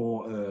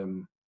 more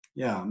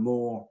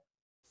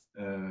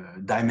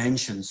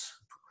dimensions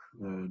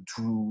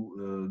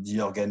to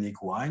the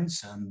organic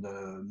wines. And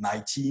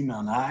my team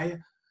and I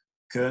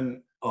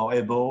are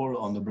able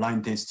on the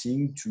blind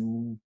testing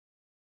to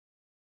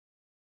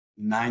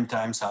 9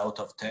 times out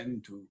of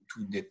 10 to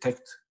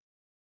detect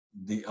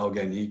the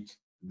organic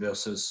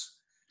versus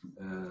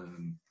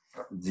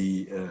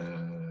the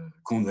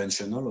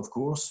conventional, of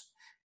course.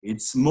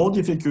 It's more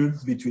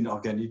difficult between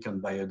organic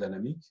and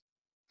biodynamic.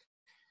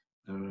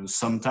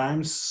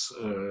 Sometimes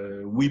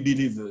we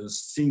believe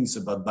things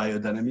about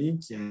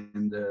biodynamic,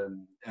 and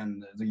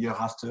the year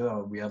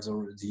after we have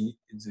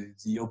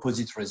the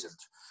opposite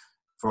result.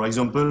 For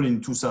example,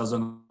 in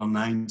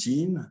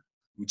 2019,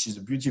 which is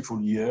a beautiful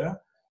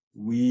year,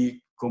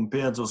 we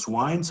compared those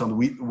wines, and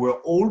we were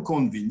all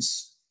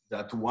convinced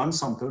that one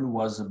sample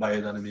was a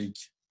biodynamic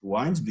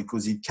wines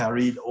because it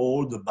carried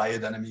all the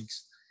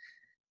biodynamics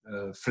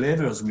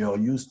flavors we are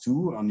used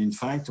to. And in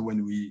fact,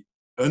 when we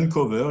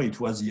uncover, it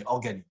was the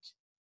organic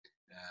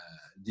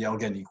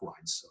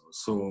wines.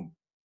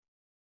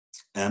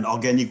 And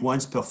organic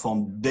wines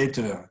performed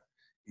better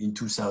in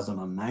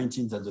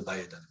 2019 than the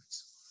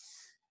biodynamics.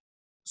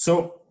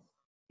 So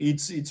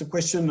it's a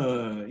question.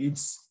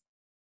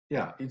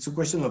 It's a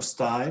question of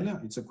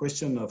style. It's a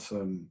question of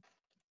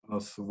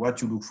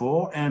what you look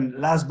for. And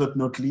last but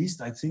not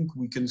least, I think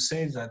we can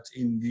say that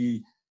in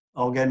the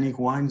organic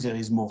wines there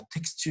is more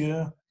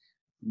texture,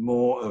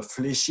 more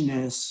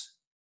fleshiness,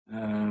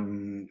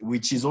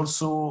 which is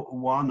also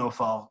one of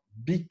our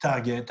big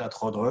target at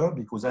Roederer,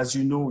 because as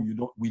you know,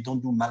 we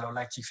don't do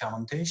malolactic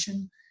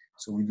fermentation,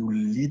 so we do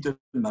little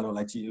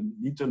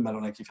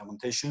malolactic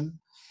fermentation.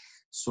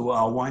 So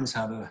our wines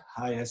have a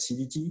high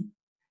acidity.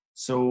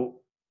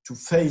 So to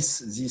face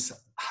this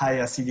high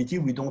acidity,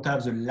 we don't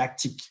have the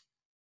lactic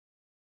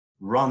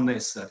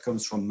roundness that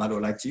comes from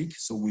malolactic,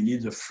 so we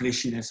need the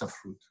fleshiness of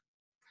fruit.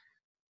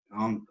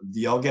 And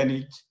the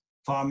organic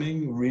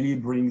farming really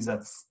brings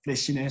that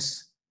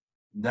fleshiness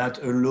that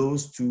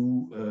allows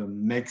to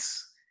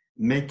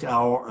make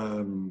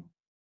our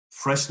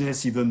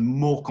freshness even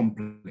more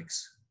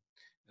complex.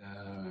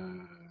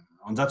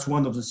 And that's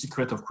one of the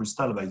secrets of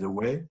Cristal, by the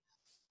way,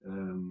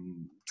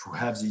 to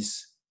have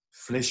this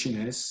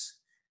fleshiness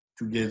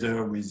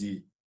together with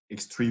the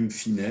extreme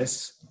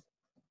finesse.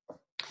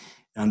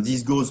 And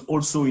this goes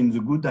also in the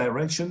good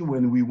direction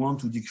when we want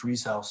to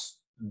decrease our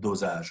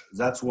dosage.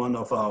 That's one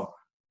of our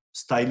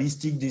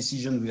stylistic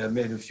decisions we have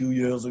made a few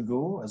years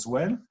ago as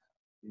well.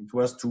 It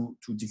was to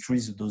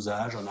decrease the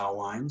dosage on our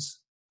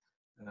wines,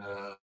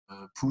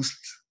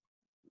 pushed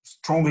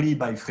strongly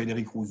by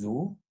Frédéric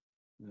Rousseau,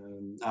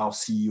 our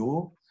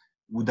CEO,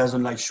 who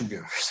doesn't like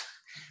sugars.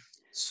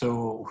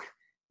 So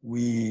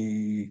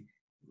we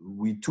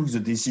took the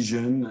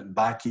decision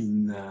back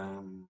in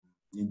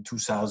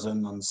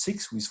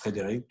 2006 with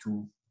Frédéric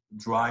to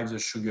drive the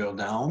sugar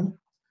down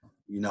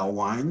in our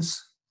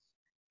wines,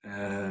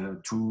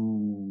 to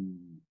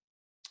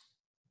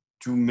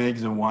make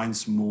the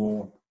wines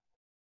more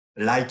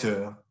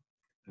lighter,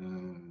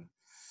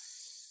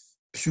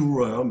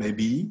 purer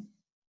maybe,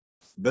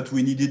 but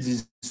we needed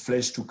this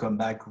flesh to come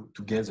back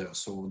together.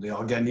 So the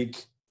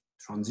organic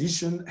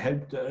transition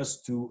helped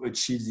us to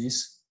achieve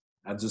this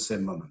at the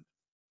same moment.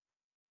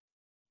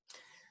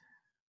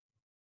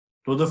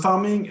 So the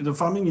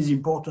farming is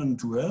important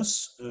to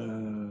us.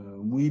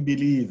 We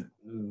believe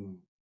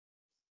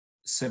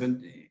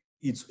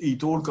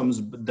it all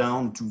comes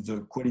down to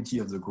the quality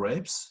of the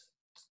grapes,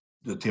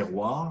 the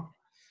terroir.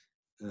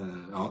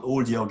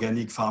 All the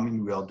organic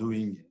farming we are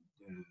doing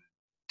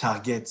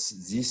targets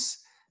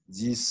this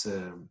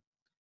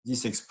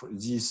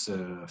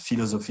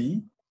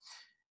philosophy.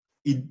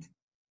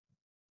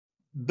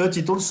 But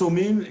it also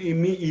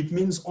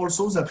means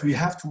also that we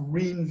have to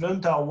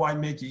reinvent our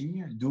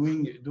winemaking,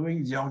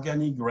 doing the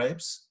organic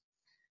grapes.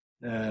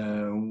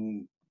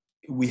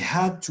 We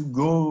had to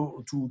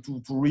go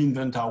to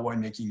reinvent our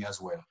winemaking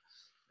as well,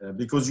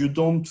 because you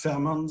don't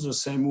ferment the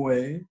same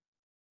way,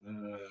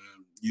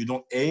 you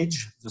don't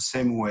age the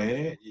same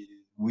way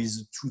with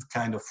two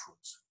kinds of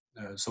fruits.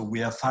 So we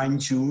have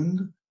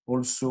fine-tuned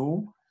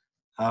also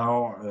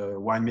our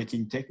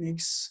winemaking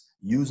techniques,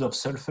 use of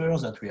sulfur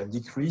that we have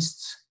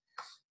decreased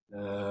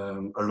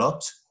a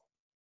lot,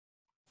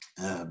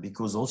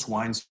 because those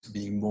wines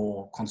being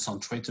more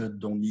concentrated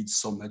don't need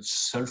so much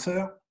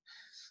sulfur.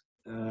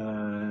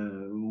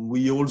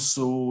 We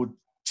also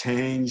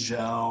change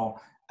our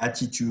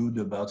attitude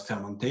about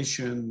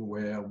fermentation,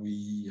 where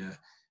we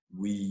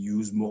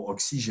use more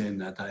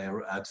oxygen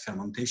at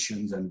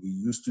fermentation than we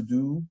used to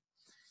do.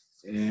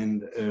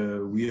 And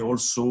we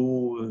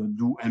also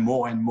do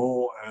more and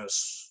more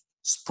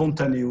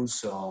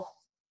spontaneous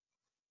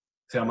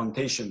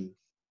fermentation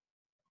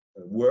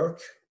work.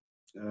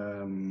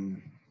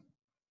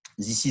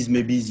 This is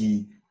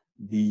maybe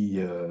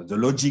the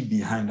logic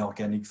behind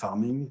organic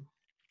farming,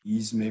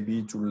 is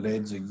maybe to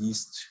let the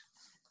yeast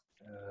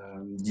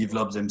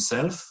develop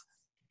themselves.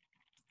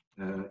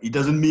 It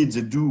doesn't mean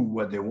they do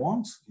what they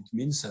want. It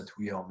means that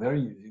we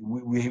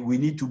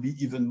need to be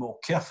even more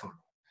careful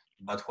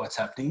about what's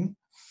happening.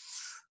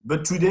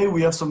 But today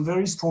we have some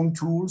very strong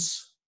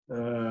tools.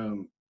 Now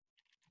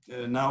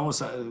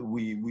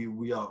we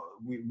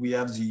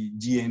have the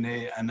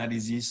DNA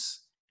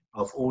analysis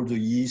of all the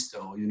yeast,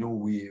 or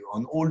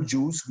on all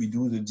juice we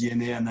do the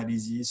DNA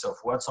analysis of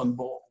what's on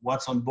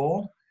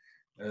board,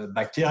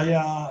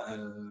 bacteria,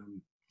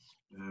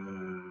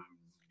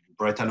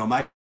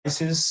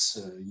 Brettanomyces,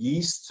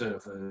 yeast,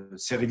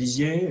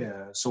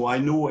 Cerevisiae. So I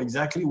know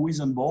exactly who is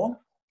on board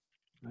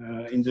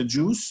in the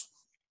juice.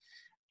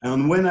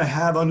 And when I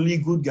have only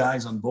good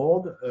guys on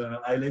board,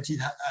 I let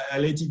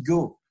it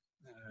go,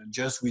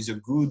 just with a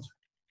good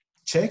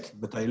check,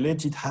 but I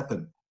let it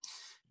happen.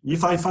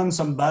 If I find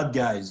some bad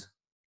guys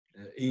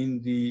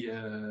in the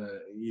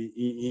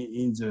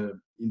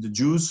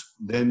juice,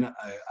 then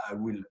I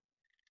will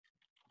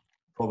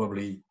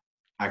probably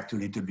act a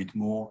little bit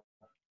more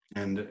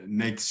and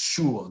make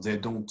sure they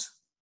don't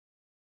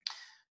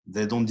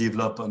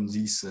develop on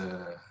this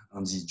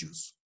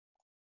juice.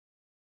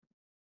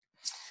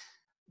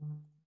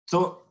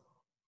 So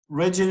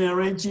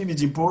regenerative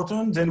is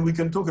important. Then we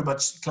can talk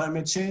about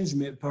climate change.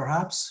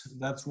 Perhaps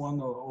that's one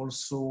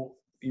also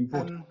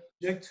important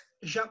subject.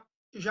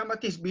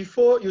 Jean-Baptiste,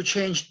 before you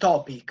change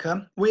topic,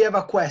 we have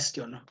a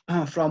question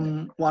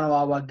from one of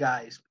our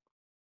guys.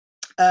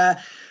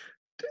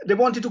 They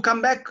wanted to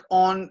come back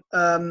on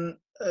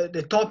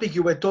the topic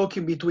you were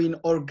talking between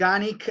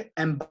organic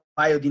and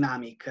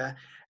biodynamic.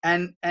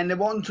 And they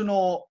want to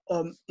know,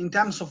 in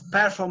terms of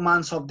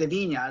performance of the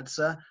vineyards,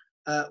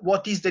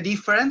 what is the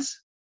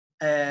difference?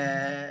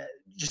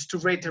 Just to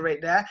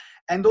reiterate that.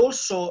 And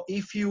also,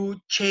 if you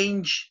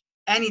change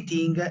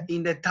anything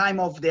in the time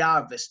of the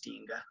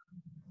harvesting.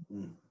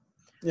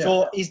 Yeah.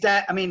 So is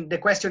that, I mean, the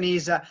question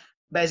is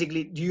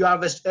basically, do you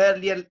harvest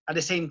earlier at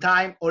the same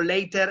time or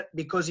later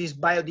because it's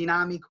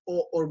biodynamic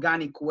or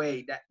organic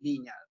way, that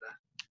vineyard?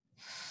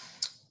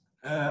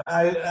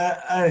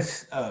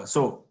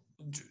 So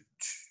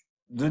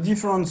the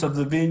difference of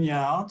the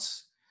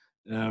vineyards,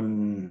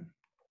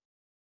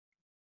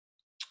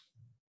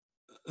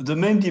 the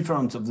main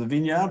difference of the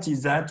vineyard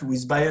is that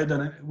with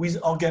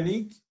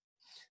organic,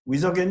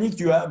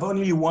 you have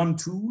only one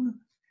tool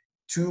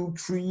to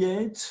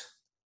create.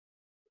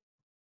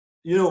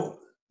 You know,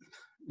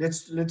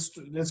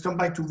 let's come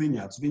back to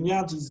vineyards.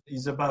 Vineyard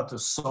is about a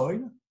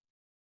soil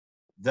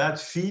that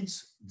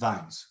feeds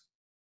vines.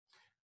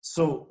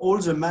 So all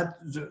the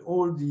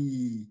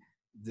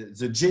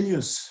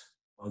genius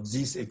of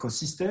this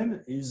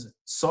ecosystem is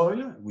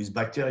soil with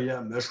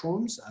bacteria,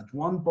 mushrooms. At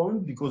one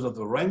point, because of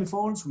the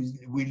rainfalls,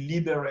 we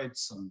liberate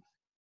some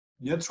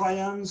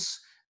nutrients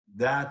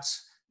that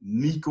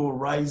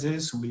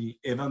mycorrhizas will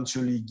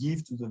eventually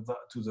give to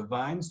the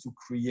vines to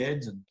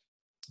create the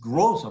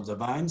growth of the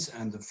vines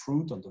and the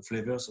fruit and the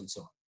flavors and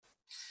so on.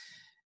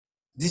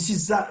 This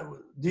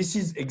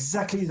is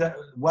exactly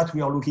what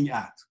we are looking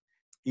at,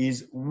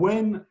 is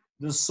when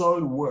the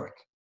soil work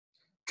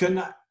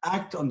can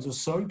act on the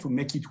soil to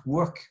make it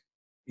work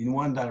in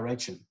one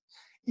direction.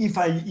 If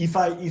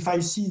I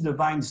see the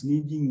vines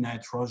needing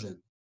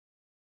nitrogen,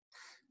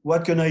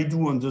 what can I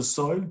do on the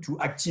soil to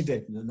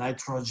activate the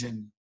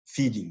nitrogen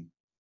feeding?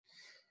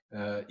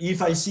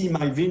 If I see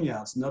my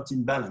vineyards not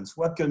in balance,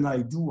 what can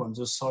I do on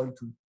the soil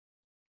to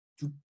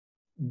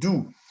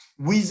do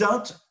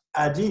without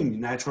adding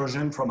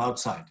nitrogen from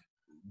outside,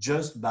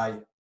 just by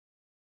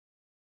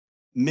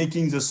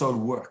making the soil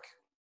work?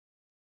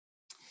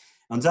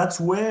 And that's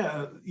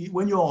where,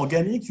 when you're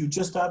organic, you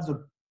just have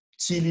the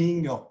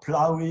tilling or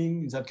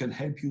plowing that can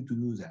help you to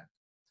do that.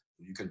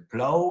 You can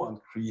plow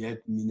and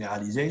create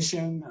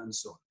mineralization and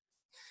so on.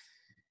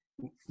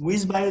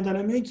 With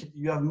biodynamic,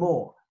 you have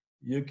more.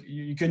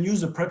 You can use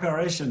the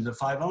preparation, the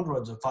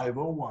 500, the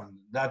 501,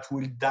 that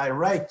will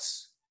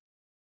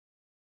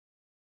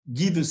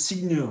give a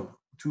signal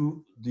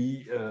to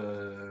the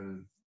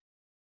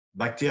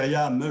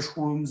bacteria,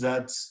 mushrooms,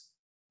 that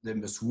they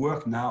must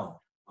work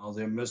now, or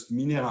they must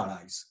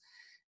mineralize,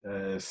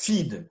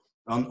 feed,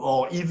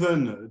 or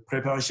even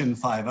preparation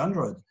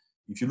 500.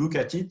 If you look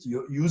at it,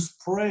 you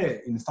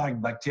spray, in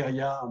fact,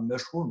 bacteria and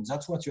mushrooms.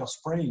 That's what you're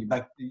spraying.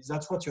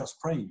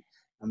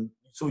 And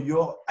so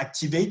you're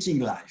activating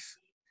life.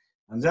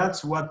 And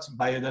that's what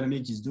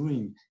biodynamic is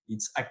doing.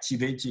 It's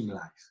activating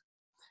life.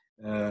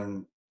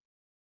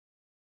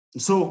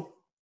 So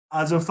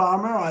as a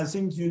farmer, I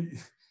think you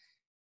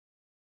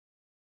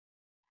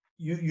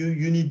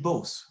need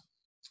both.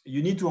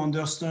 You need to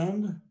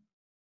understand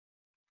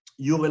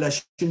your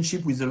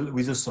relationship with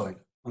the soil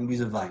and with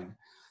the vine.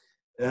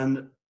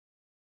 And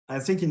I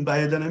think in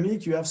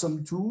biodynamic, you have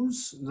some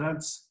tools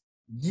that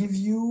give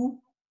you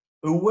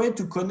a way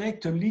to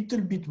connect a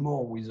little bit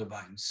more with the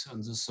vines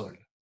and the soil.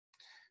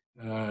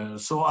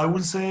 So I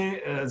would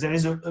say there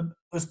is a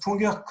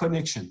stronger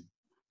connection.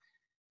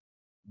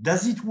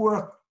 Does it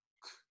work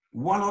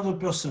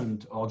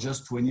 100% or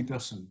just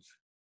 20%?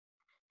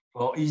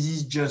 Or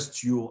is it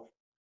just your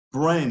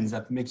brain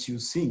that makes you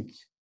think?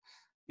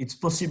 It's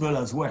possible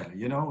as well,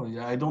 you know.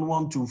 I don't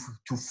want to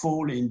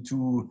fall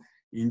into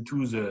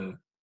the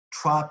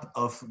trap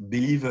of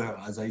believer,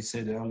 as I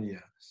said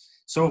earlier.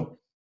 So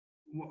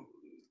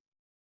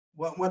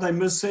what I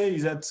must say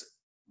is that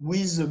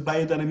with the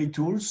biodynamic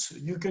tools,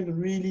 you can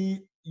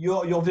really,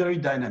 you're very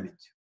dynamic.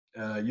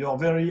 You're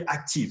very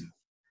active.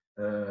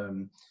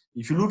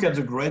 If you look at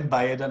the great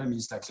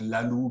biodynamists like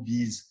Lalou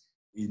Bies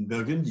in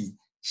Burgundy,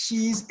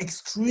 she's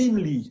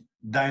extremely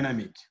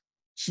dynamic.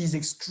 She's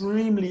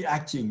extremely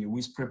acting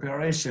with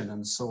preparation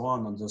and so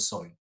on the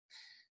soil.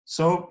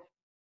 So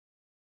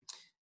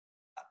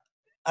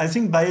I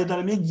think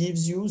biodynamic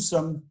gives you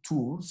some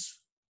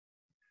tools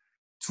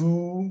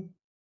to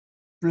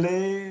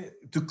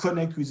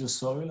connect with the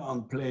soil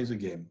and play the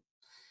game.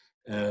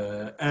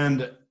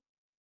 And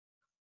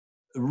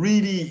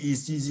really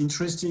it is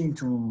interesting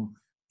to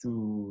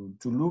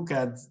look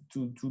at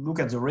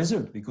the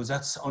result, because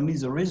that's only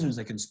the results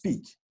that can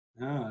speak.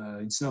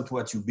 It's not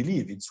what you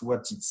believe, it's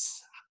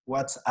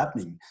what's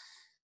happening.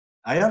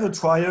 I have a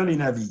trial in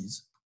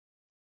Aviz,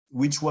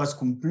 which was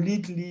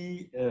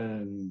completely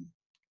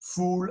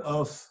full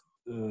of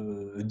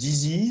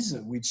disease,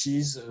 which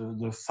is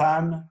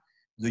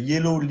the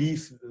yellow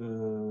leaf,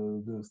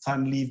 the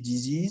fan leaf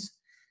disease,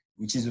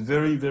 which is a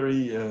very,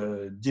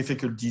 very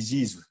difficult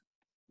disease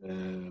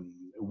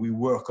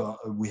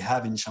we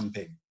have in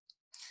Champagne.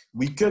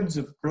 We cut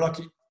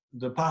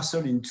the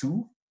parcel in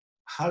two.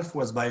 Half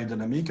was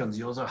biodynamic and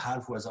the other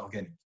half was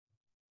organic.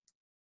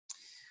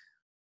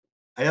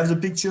 I have the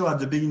picture at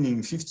the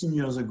beginning, 15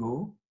 years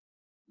ago.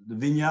 The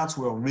vineyards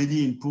were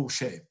really in poor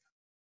shape.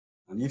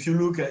 And if you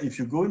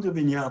go in the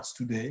vineyards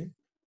today,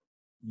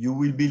 you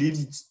will believe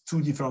it's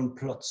two different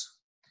plots.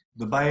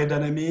 The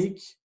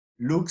biodynamic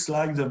looks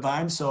like the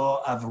vines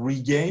have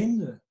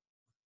regained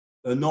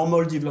a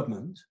normal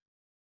development,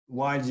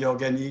 while the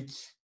organic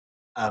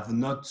have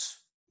not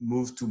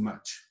moved too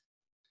much.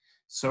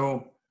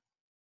 So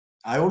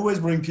I always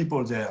bring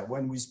people there.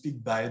 When we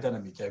speak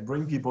biodynamic, I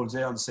bring people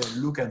there and say,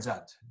 look at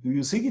that. Do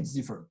you think it's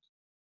different?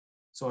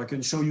 So I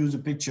can show you the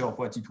picture of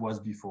what it was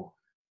before.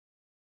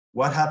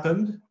 What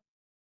happened?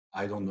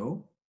 I don't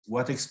know.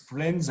 What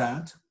explains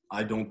that?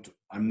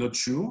 I'm not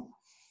sure.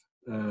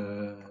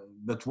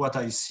 But what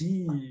I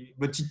see,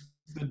 but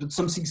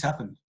something's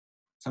happened.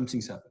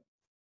 Something's happened.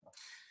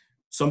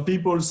 Some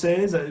people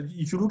say that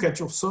if you look at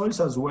your soils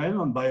as well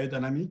on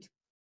biodynamic,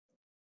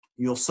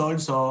 your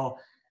soils are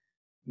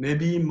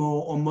maybe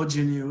more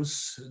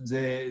homogeneous.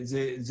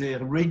 They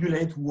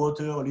regulate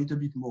water a little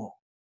bit more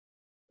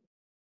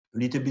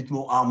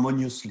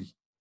harmoniously.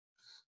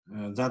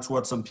 That's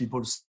what some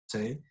people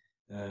say.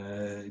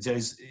 There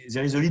is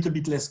a little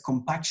bit less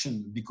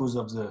compaction because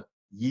of the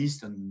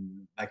yeast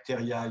and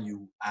bacteria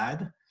you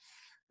add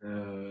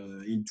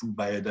into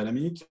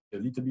biodynamic, a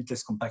little bit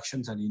less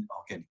compaction than in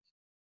organic.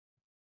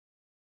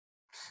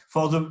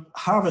 For the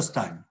harvest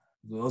time,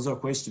 the other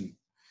question.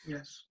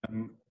 Yes.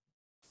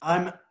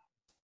 I'm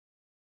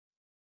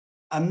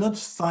not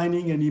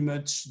finding any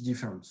much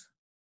difference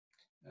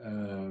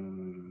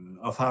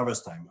of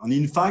harvest time. And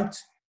in fact,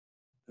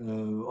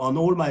 on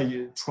all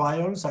my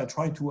trials, I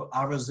try to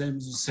harvest them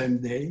the same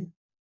day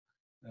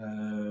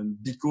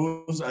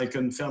because I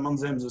can ferment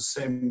them the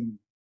same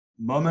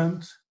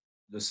moment,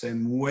 the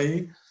same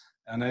way.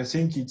 And I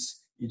think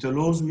it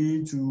allows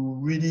me to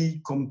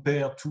really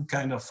compare two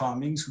kinds of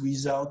farmings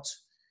without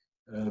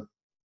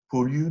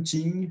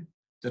polluting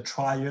the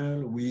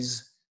trial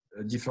with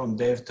a different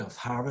depth of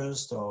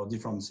harvest or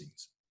different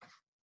things.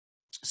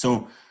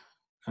 So,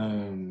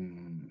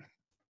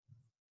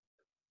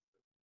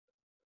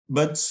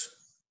 but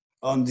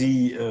on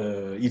the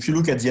if you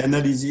look at the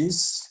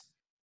analysis,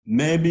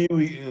 maybe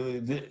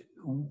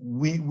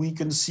we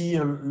can see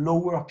a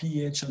lower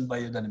pH on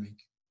biodynamic,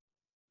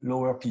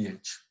 lower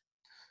pH.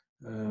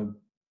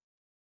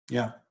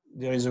 Yeah,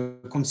 there is a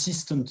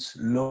consistent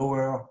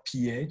lower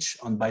pH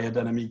on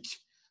biodynamic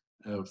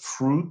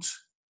fruit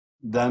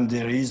than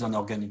there is on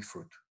organic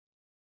fruit.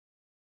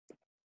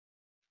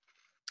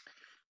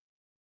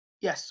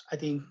 Yes, I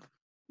think,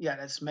 yeah,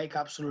 that's make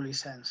absolutely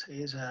sense.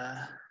 It's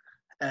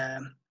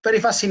very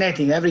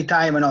fascinating every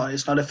time. I know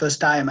it's not the first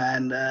time,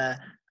 and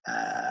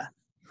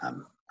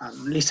I'm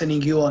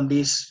listening you on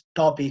this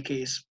topic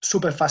is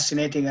super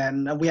fascinating,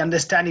 and we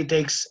understand it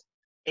takes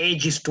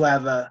ages to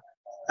have a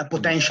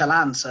potential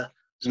answer.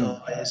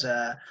 So it's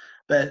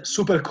but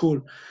super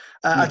cool.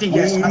 I think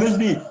yes,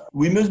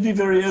 we must be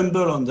very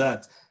humble on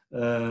that.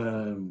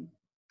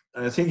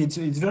 I think it's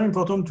very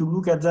important to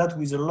look at that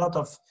with a lot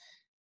of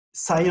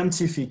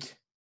scientific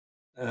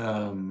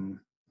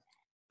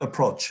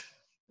approach.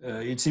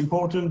 It's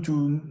important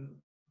to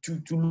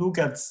look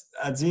at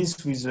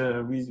this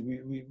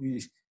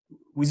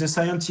with a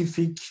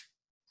scientific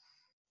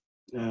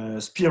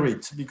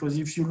spirit, because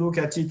if you look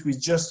at it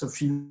with just a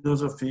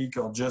philosophic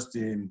or just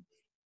a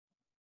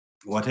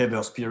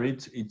whatever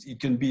spirit, it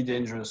can be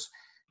dangerous.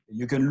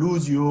 You can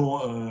lose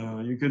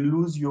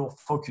your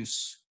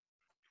focus.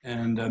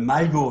 And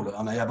my goal,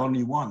 and I have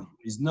only one,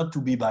 is not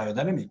to be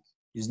biodynamic,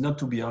 is not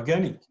to be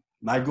organic.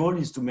 My goal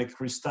is to make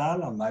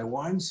Cristal and my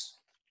wines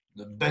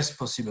the best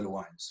possible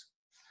wines.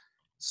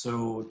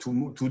 So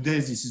today,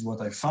 this is what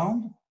I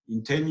found.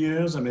 In 10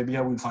 years, maybe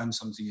I will find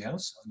something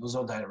else,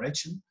 another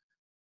direction,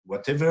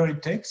 whatever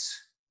it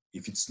takes.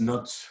 If it's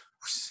not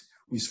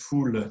with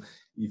full,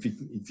 if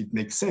it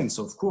makes sense,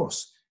 of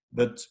course.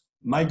 But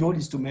my goal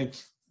is to make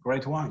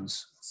great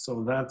wines.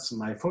 So that's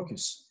my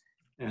focus.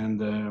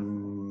 And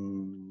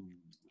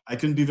I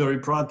can be very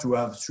proud to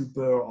have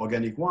super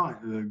organic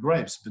wine,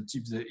 grapes, but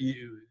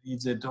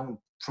if they don't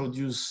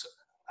produce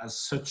as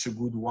such a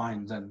good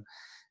wine, then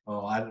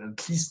or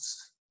at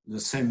least the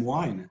same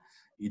wine,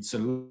 it's a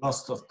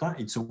loss of time.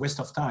 It's a waste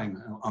of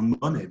time and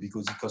money,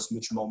 because it costs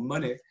much more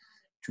money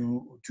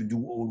to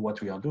do all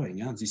what we are doing.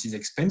 Yeah? This is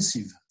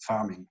expensive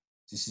farming.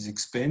 This is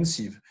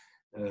expensive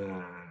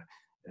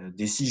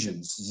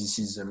decisions. This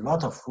is a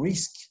lot of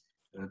risk.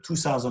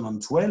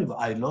 2012,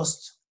 I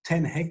lost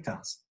 10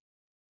 hectares.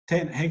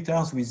 10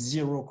 hectares with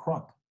zero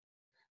crop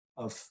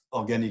of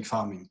organic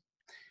farming.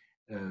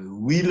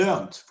 We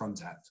learned from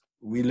that.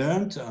 We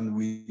learned, and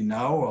we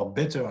now are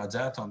better at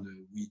that, and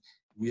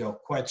we are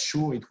quite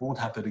sure it won't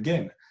happen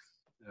again,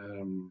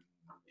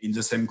 in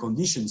the same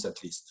conditions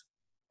at least.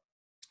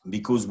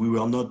 Because we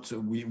were not,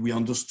 we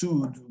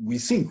understood, we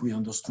think we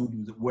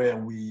understood where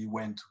we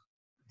went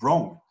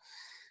wrong.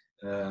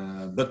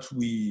 But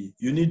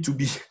you need to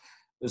be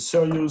a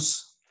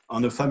serious,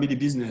 on a family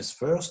business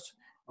first,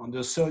 on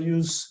the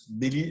serious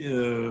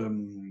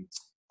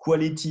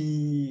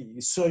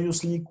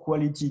seriously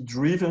quality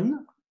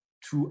driven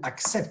to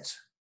accept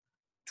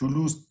to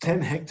lose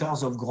 10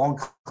 hectares of Grand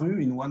Cru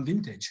in one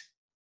vintage.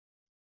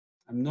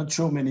 I'm not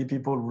sure many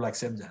people will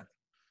accept that.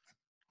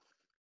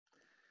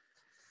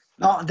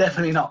 No,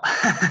 definitely not.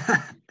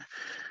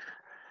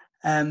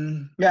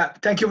 Yeah,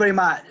 thank you very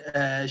much,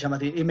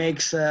 Jean-Baptiste. It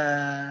makes,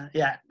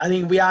 yeah, I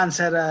think we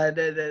answered,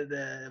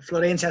 the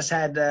Florencia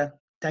said,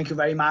 thank you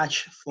very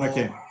much for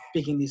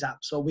picking this up.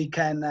 So we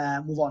can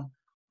move on.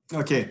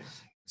 Okay,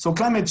 so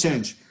climate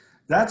change,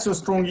 that's a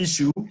strong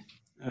issue.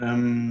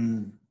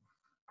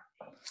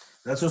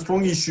 That's a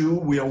strong issue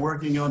we are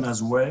working on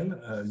as well.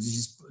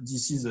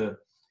 This is a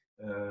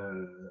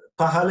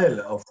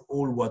parallel of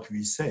all what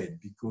we said,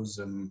 because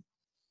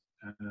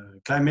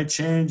climate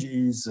change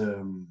is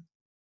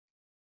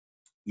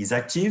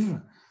active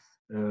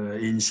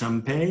in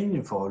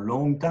Champagne for a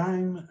long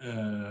time,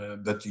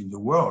 but in the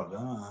world.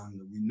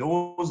 And we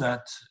know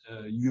that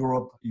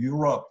Europe,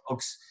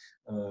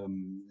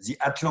 the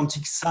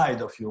Atlantic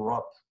side of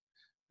Europe,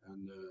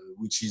 and,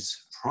 which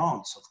is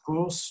France, of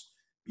course,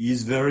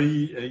 is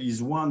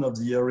one of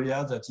the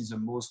areas that is the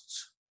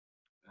most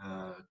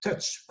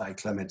touched by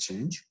climate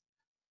change.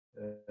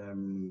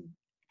 And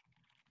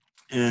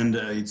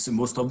it's the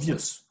most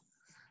obvious.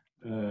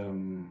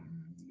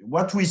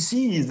 What we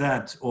see is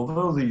that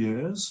over the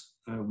years,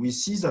 we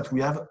see that we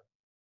have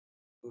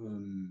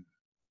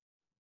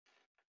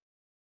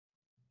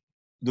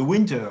the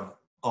winter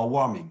are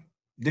warming,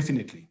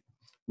 definitely.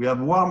 We have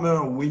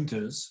warmer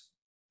winters,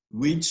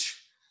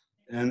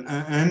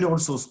 and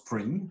also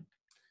spring,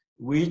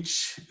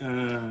 which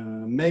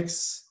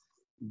makes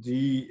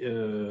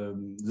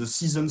the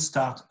season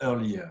start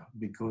earlier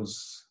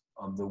because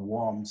of the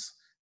warmth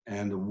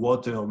and the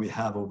water we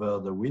have over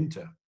the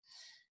winter.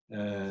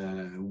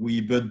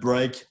 We bud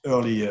break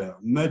earlier,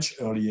 much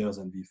earlier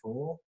than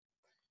before,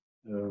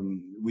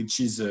 which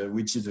is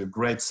a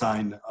great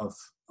sign of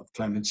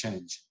climate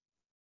change.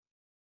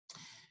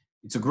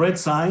 It's a great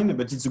sign,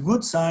 but it's a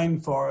good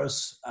sign for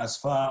us as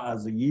far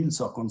as the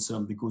yields are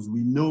concerned, because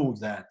we know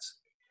that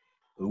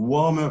a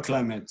warmer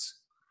climate,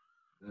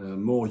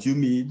 more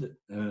humid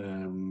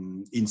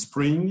in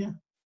spring,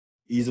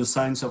 is a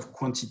sign of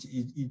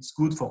quantity. It's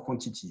good for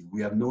quantity.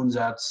 We have known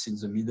that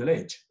since the Middle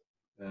Age.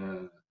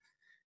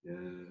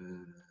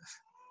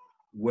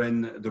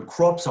 When the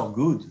crops are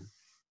good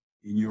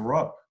in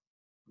Europe,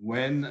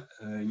 when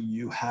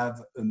you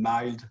have a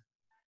mild,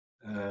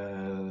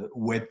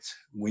 wet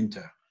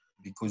winter,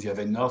 because you have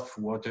enough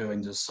water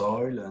in the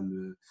soil,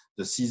 and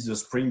the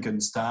spring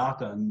can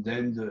start, and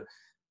then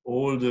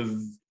all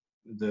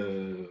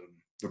the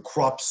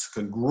crops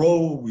can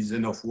grow with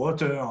enough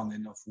water and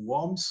enough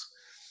warmth,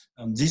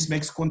 and this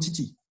makes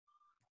quantity.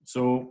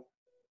 So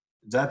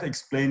that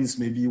explains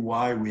maybe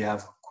why we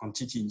have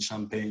quantity in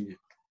Champagne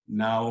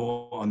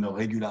now on a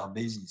regular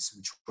basis,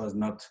 which was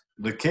not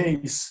the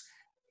case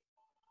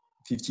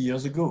 50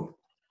 years ago.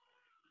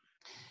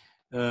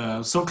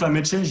 So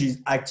climate change is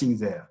acting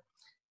there.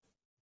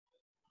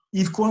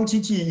 If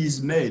quantity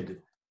is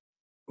made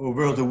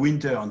over the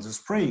winter and the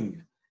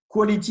spring,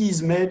 quality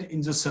is made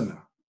in the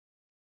summer.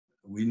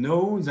 We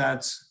know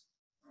that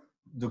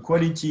the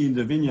quality in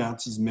the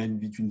vineyards is made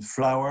between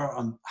flower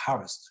and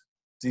harvest.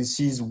 This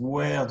is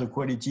where the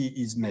quality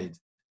is made.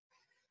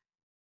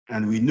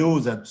 And we know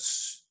that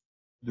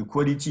the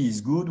quality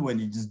is good when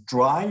it's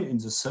dry in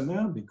the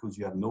summer, because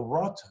you have no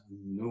rot,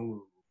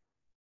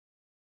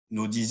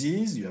 no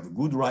disease, you have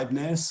good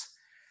ripeness,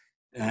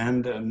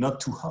 and not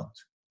too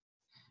hot.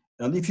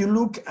 And if you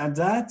look at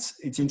that,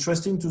 it's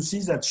interesting to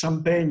see that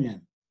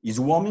Champagne is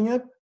warming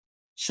up.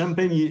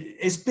 Champagne,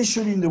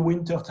 especially in the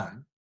winter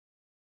time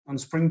and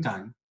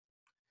springtime,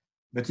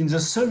 but in the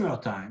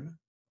summertime,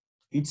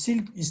 it's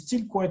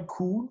still quite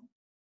cool.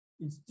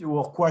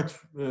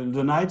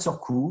 The nights are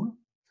cool.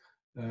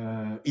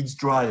 It's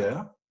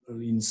drier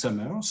in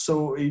summer,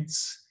 so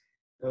it's.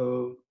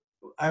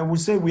 I would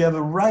say we have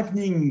a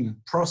ripening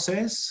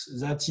process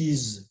that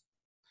is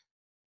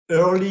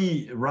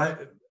early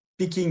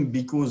picking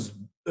because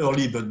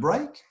early bud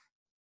break,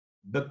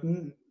 but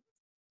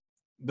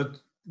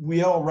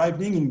we are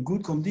ripening in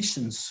good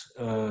conditions.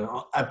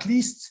 At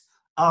least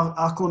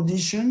our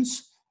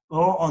conditions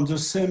are on the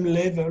same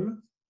level.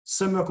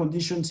 Summer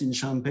conditions in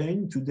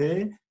Champagne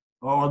today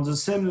are on the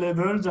same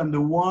level than the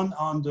one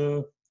on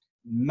the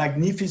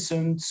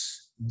magnificent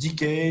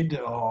decade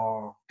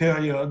or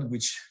period,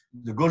 which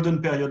the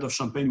golden period of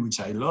Champagne, which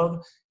I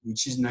love,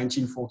 which is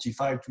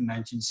 1945 to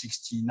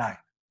 1969.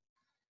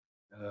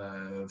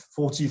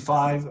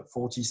 45,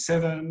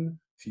 47,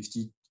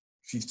 50,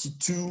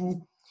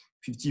 52,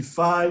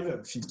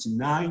 55,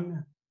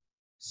 59,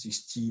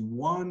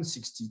 61,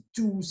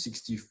 62,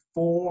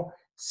 64,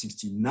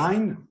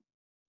 69,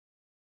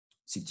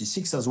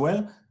 66 as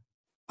well.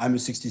 I'm a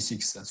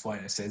 66, that's why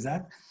I say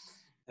that.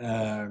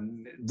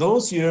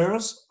 Those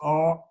years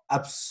are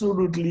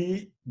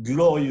absolutely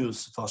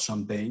glorious for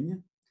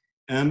Champagne,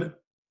 and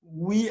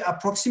we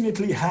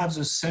approximately have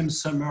the same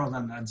summer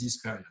than at this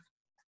period.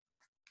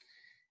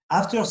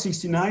 After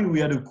 69, we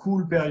had a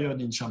cool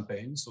period in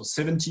Champagne. So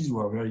 70s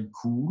were very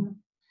cool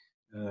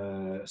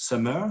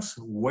summers,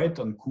 wet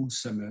and cool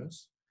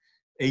summers.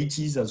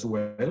 80s as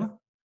well.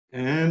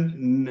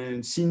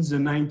 And since the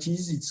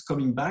 90s, it's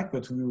coming back,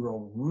 but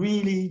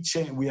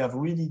we have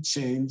really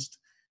changed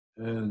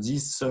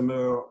this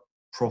summer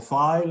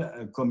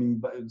profile coming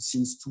back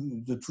since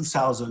the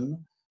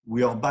 2000.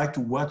 We are back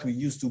to what we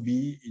used to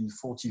be in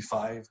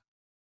 45,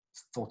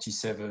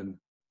 47,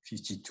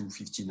 52,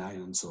 59,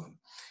 and so on.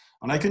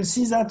 And I can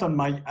see that on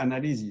my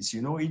analysis.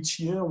 You know, each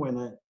year when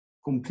I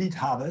complete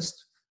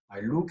harvest,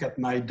 I look at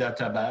my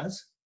database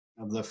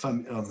of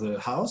the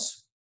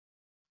house.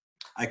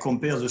 I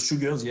compare the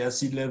sugars, the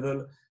acid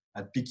level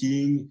at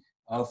picking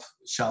of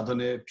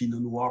Chardonnay,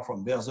 Pinot Noir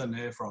from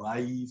Verzenay, from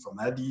Haï, from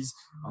Abyss,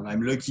 and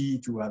I'm lucky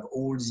to have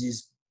all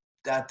these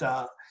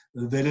data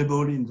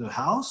available in the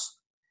house.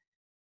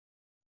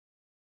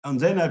 And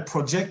then I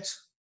project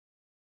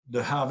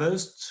the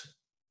harvest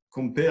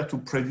compared to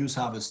previous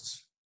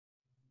harvest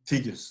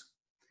figures.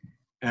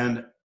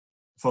 And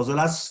for the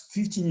last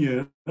 15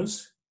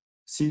 years,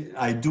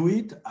 I do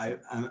it,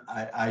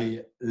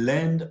 I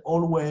land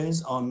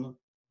always on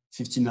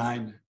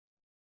 59,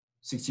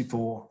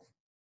 64,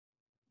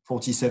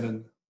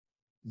 47.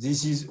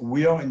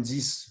 We are in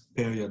this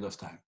period of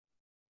time.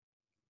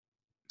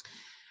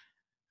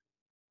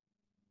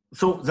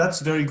 So that's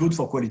very good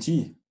for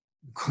quality,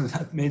 because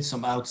that made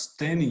some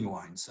outstanding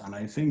wines. And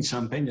I think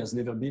Champagne has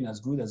never been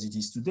as good as it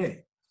is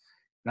today.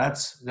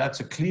 That's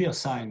a clear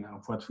sign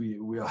of what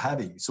we are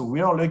having. So we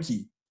are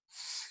lucky.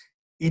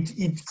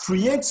 It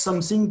creates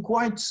something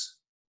quite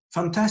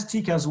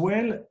fantastic as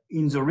well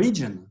in the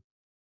region,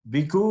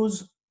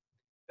 because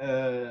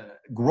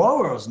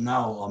growers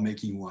now are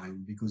making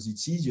wine because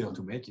it's easier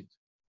to make it.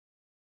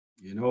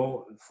 You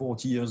know,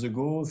 40 years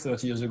ago,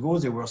 30 years ago,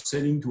 they were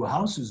selling to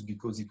houses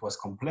because it was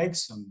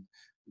complex and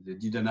they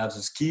didn't have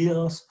the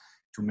skills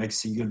to make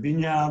single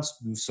vineyards,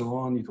 do so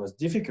on. It was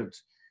difficult.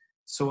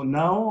 So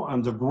now,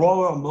 on the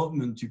grower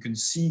movement, you can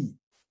see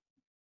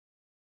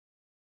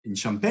in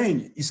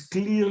Champagne is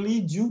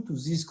clearly due to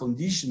these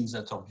conditions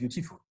that are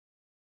beautiful.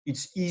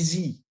 It's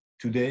easy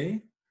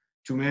today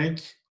to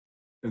make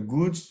a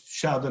good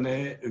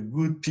Chardonnay, a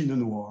good Pinot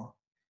Noir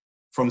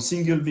from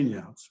single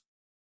vineyards.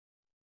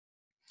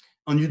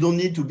 And you don't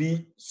need to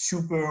be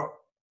super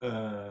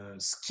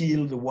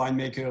skilled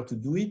winemaker to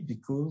do it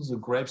because the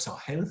grapes are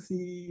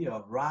healthy,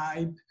 are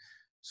ripe,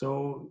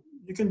 so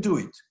you can do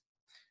it.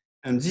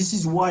 And this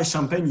is why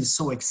Champagne is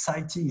so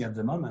exciting at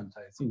the moment.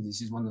 I think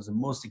this is one of the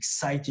most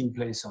exciting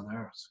places on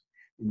earth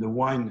in the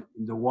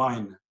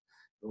wine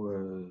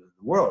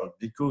world,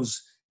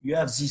 because you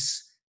have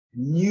this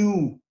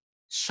new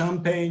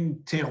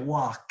Champagne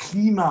terroir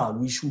climat.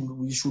 We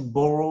should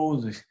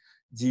borrow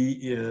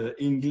the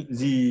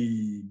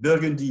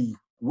Burgundy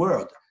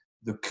word.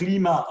 The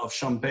climat of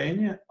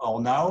Champagne are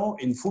now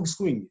in full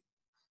swing.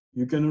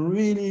 You can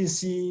really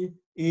see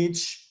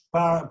each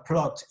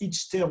plot,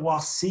 each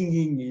terroir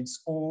singing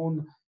its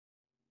own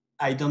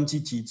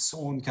identity, its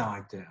own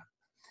character.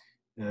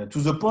 To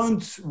the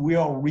point we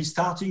are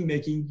restarting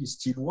making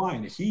still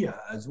wine here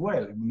as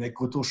well. We make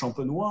Coteau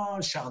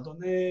Champenois,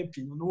 Chardonnay,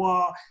 Pinot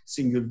Noir,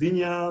 single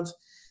vineyards.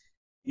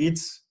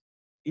 It's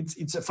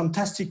a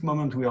fantastic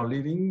moment we are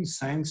living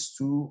thanks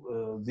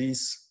to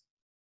this,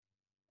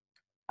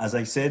 as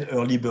I said,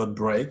 early bird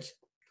break.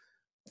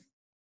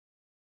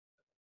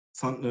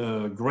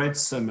 Great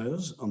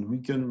summers, and we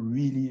can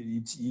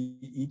really,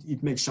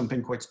 it makes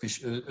Champagne quite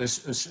special,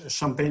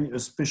 Champagne a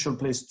special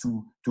place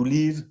to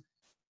live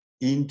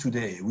in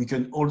today. We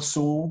can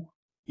also,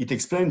 it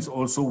explains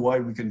also why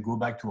we can go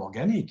back to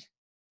organic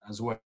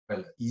as well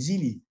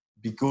easily,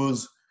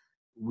 because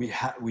we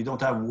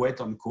don't have wet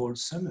and cold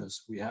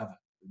summers. We have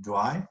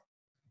dry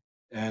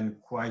and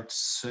quite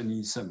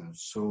sunny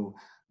summers. So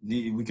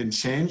we can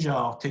change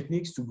our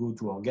techniques to go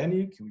to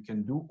organic. We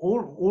can do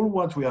all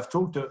what we have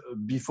talked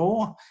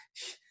before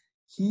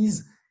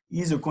is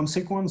a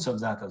consequence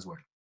of that as well.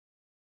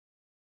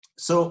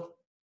 So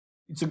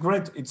it's a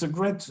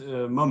great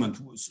moment.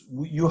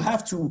 We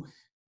have to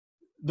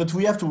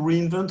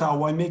reinvent our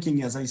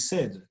winemaking, as I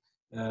said.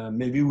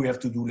 Maybe we have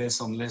to do less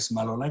and less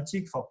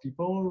malolactic for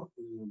people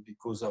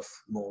because of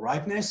more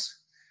ripeness.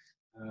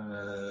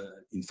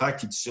 In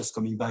fact, it's just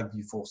coming back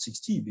before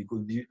 60,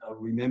 because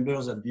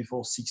remember that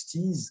before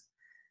 60s,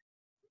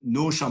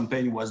 no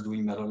Champagne was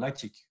doing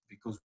malolactic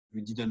because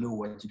we didn't know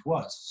what it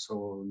was.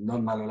 So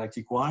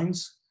non-malolactic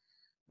wines,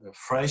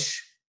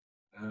 fresh,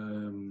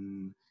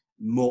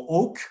 more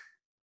oak,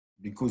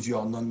 because you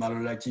are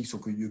non-malolactic,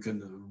 so you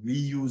can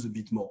reuse a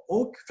bit more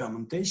oak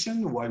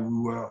fermentation. While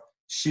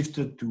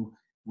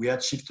we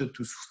had shifted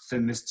to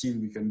stainless steel,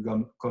 we can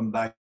come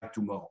back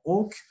to more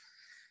oak.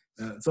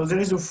 So there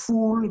is a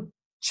full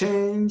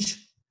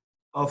change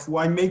of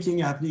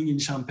winemaking happening in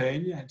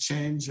Champagne.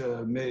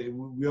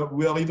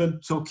 We are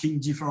even talking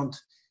different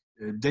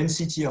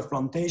density of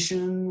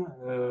plantation.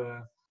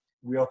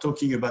 We are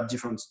talking about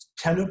different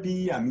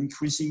canopy. I'm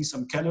increasing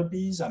some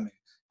canopies. I'm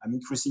I'm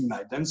increasing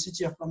my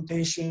density of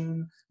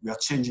plantation. We are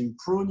changing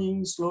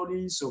pruning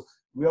slowly. So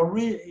we are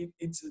really,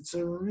 it's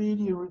a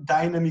really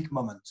dynamic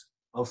moment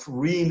of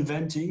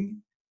reinventing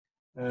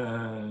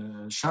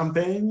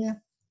Champagne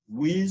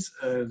with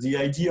the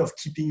idea of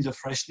keeping the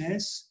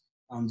freshness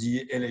and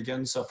the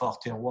elegance of our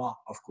terroir,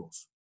 of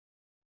course.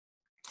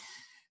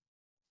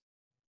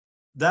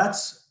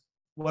 That's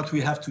what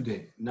we have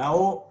today.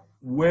 Now,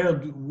 where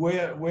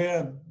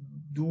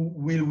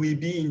will we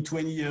be in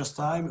 20 years'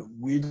 time?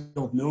 We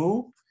don't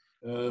know,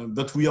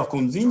 but we are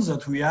convinced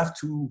that we have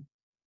to,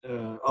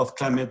 of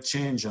climate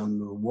change and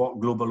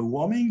global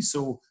warming.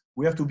 So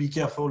we have to be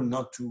careful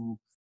not to,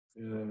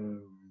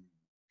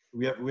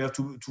 we have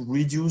to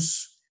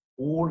reduce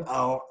all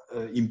our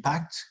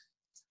impact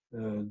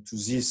to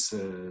this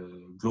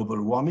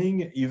global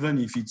warming, even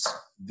if it's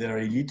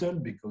very little,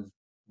 because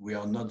we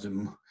are not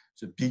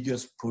the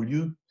biggest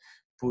polluting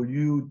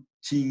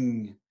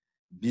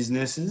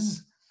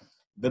businesses,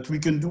 but we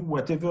can do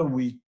whatever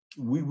we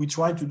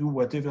try to do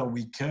whatever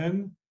we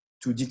can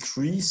to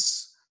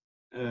decrease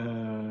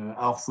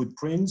our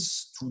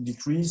footprints, to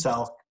decrease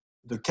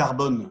the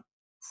carbon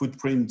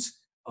footprint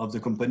of the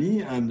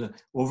company. And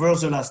over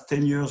the last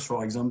 10 years,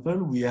 for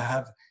example, we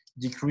have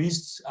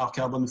decreased our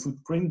carbon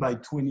footprint by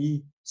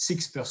 26%.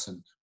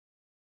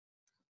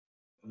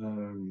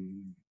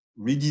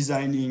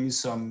 Redesigning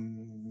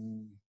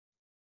some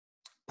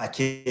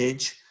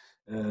package,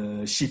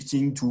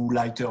 shifting to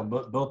lighter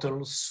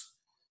bottles,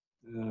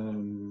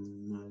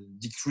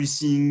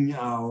 decreasing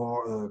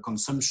our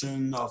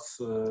consumption of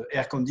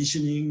air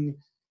conditioning,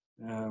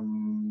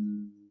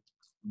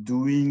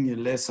 doing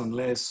less and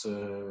less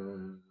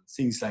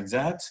things like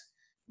that.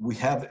 We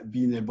have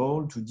been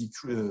able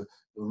to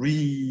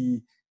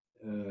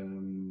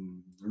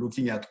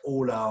looking at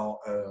all our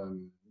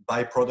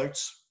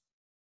byproducts.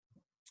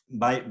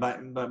 By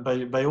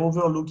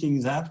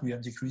overlooking that, we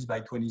have decreased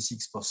by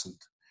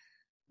 26%,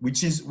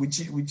 which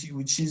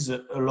is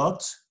a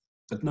lot,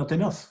 but not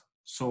enough.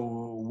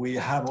 So we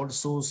have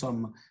also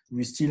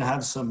we still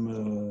have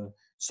some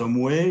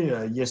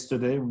way.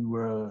 Yesterday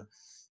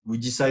we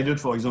decided,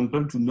 for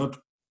example, to not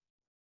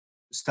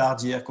start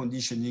the air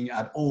conditioning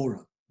at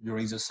all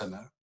during the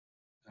summer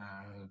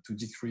to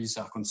decrease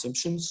our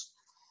consumptions.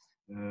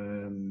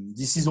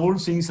 This is all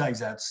things like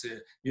that.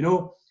 You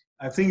know,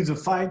 I think the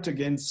fight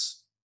against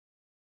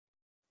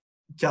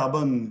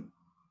carbon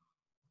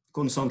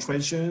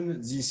concentration,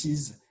 this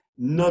is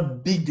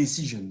not big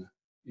decision.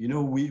 You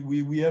know,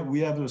 we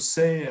have a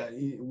say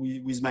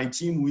with my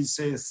team. We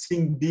say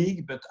think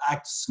big but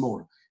act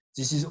small.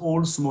 This is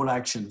all small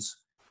actions,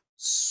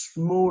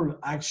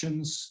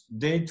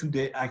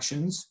 day-to-day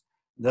actions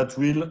that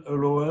will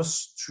allow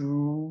us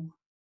to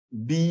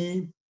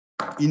be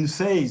in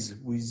phase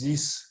with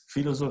this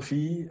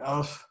philosophy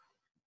of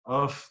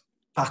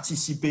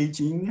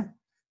participating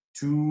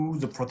to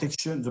the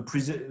protection, the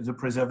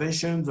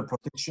preservation, the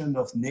protection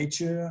of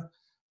nature,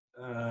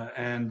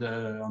 and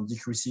on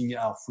decreasing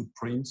our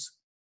footprints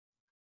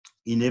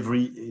in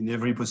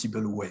every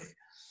possible way.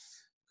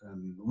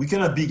 We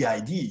can have big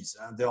ideas,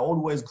 and there are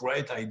always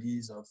great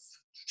ideas of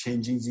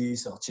changing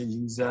this or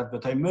changing that,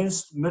 but I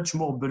much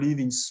more believe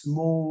in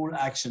small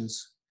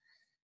actions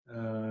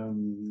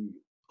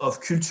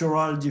of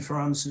cultural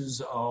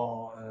differences,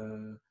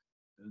 or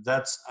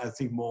that's, I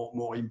think,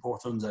 more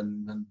important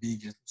than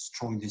big,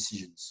 strong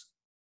decisions.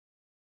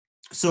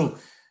 So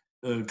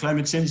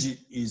climate change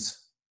is,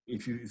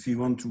 if you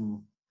want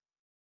to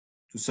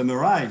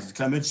summarize,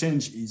 climate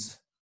change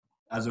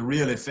has a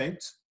real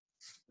effect.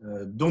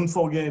 Don't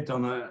forget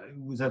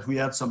that we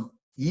had some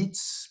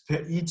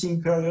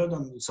heating period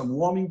and some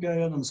warming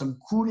period and some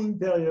cooling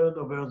period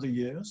over the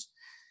years.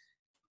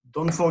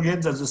 Don't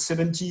forget that the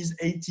 70s,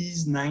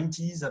 80s,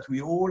 90s that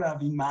we all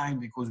have in mind,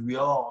 because we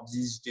are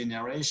this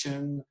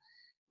generation,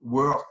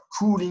 were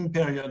cooling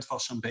period for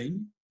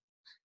Champagne.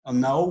 And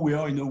now we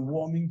are in a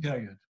warming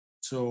period.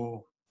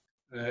 So,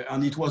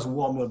 and it was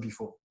warmer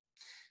before.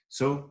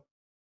 So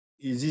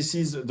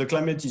the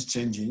climate is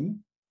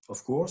changing,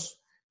 of course.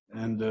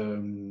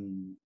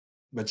 And,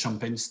 but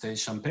Champagne stays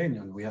Champagne,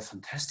 and we have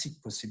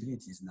fantastic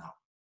possibilities now.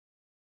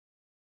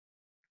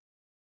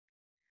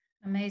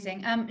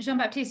 Amazing.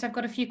 Jean-Baptiste, I've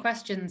got a few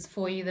questions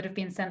for you that have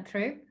been sent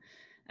through,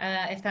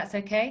 if that's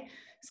okay.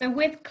 So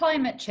with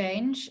climate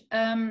change,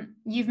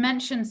 you've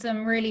mentioned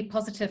some really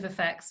positive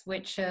effects,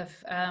 which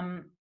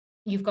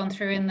you've gone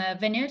through in the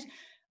vineyard.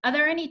 Are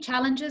there any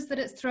challenges that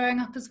it's throwing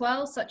up as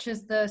well, such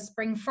as the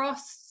spring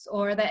frosts,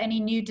 or are there any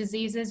new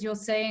diseases you're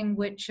seeing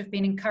which have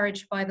been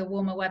encouraged by the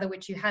warmer weather,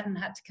 which you hadn't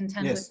had to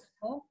contend with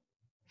before?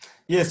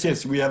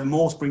 Yes, we have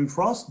more spring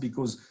frost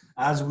because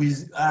as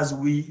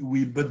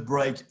we bud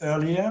break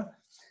earlier,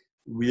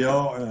 we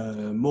are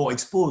more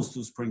exposed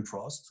to spring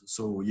frost.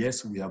 So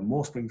yes, we have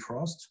more spring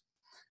frost.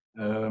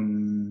 We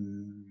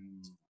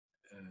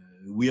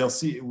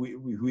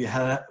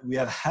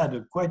have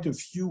had quite a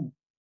few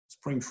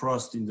spring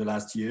frost in the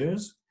last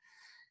years.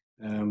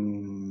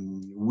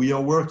 We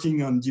are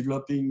working on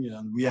developing,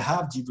 and we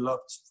have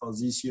developed for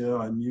this year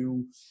a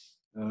new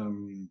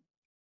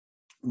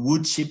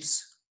wood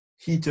chips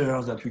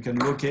heaters that we can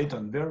locate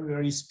on very,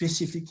 very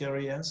specific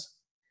areas.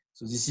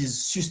 So this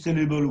is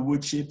sustainable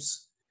wood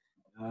chips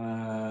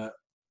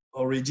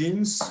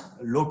origins,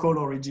 local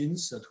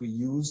origins that we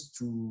use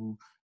to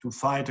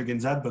fight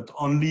against that, but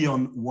only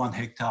on 1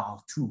 hectare or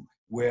 2,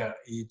 where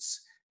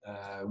it's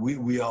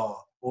we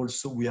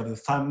have a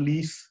fan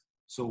leaf,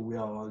 so we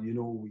are, you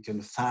know, we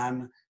can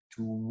fan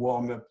to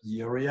warm up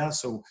the area.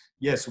 So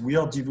yes, we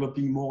are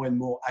developing more and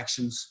more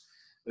actions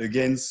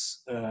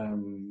against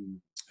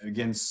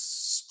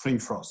spring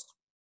frost.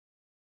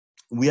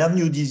 We have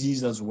new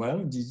diseases as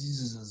well.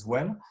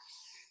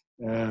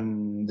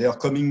 They are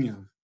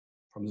coming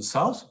from the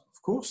south,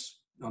 of course,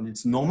 and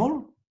it's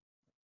normal.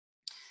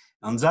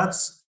 And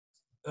that's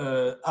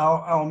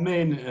our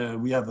main.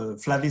 We have a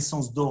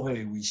flavescence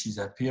dorée, which is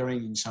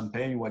appearing in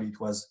Champagne while it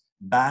was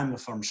banned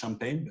from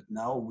Champagne, but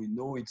now we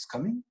know it's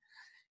coming.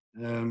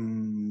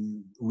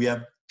 We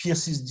have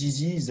Pierce's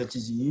disease that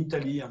is in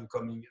Italy and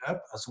coming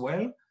up as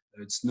well.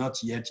 It's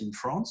not yet in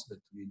France, but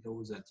we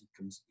know that it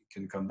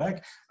can come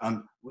back.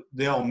 And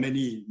there are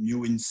many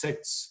new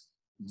insects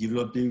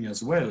developing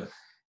as well.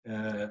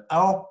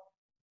 Our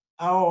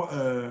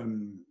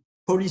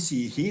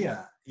policy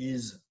here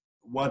is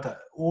what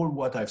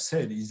I've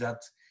said is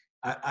that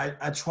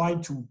I try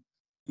to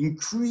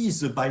increase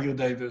the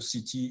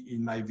biodiversity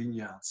in my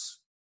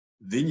vineyards,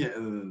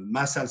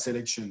 massal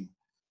selection,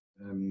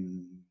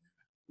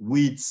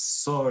 weeds,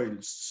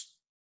 soils,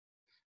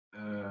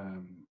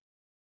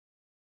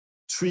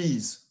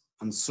 trees,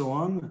 and so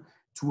on,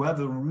 to have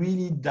a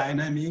really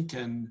dynamic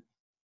and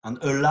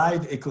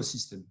alive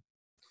ecosystem.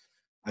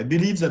 I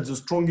believe that the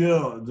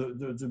stronger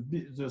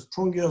the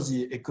stronger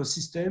the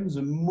ecosystem,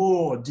 the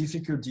more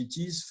difficult it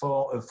is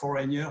for a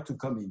foreigner to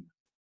come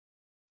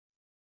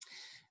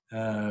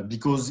in,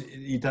 because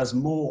it has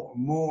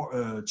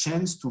more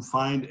chance to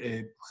find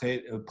a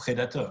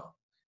predator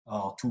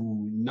or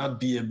to not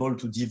be able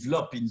to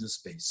develop in the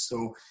space.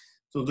 So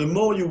the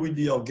more you will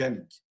be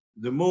organic,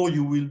 the more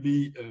you will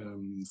be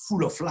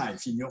full of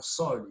life in your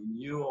soil, in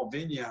your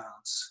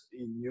vineyards,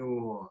 in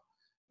your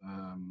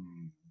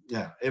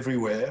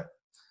everywhere,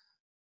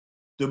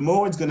 the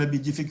more it's going to be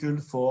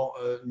difficult for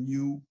a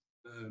new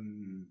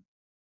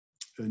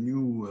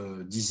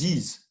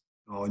disease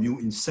or a new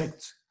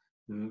insect.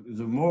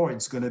 The more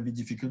it's going to be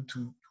difficult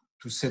to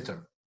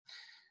settle.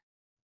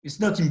 It's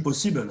not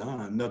impossible. Huh?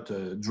 I'm not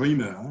a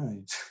dreamer.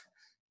 Huh?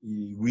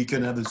 We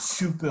can have a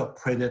super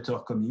predator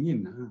coming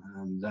in,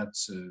 huh? And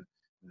that's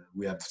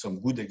we have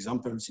some good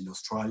examples in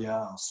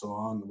Australia and so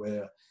on,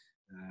 where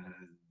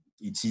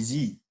it's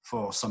easy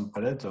for some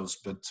predators.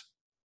 But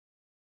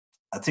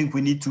I think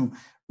we need to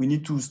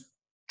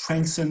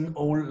strengthen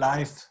all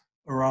life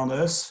around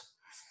us,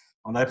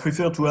 and I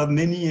prefer to have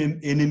many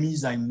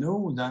enemies I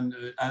know than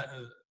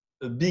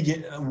a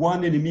big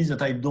one enemy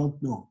that I don't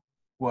know,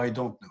 who I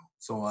don't know.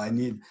 So I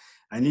need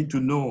to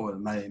know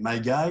my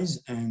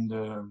guys, and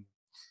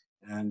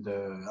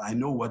I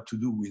know what to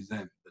do with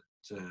them. But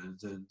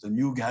the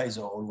new guys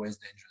are always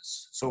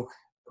dangerous. So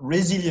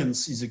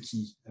resilience is a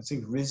key. I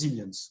think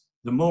resilience.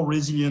 The more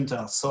resilient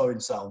our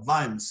soils, our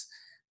vines,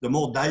 the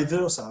more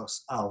diverse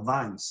our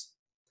vines,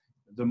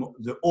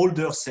 the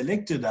older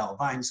selected our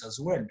vines as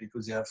well,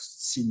 because they have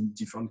seen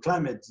different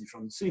climates,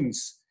 different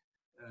things.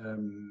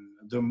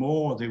 The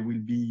more they will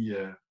be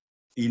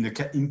in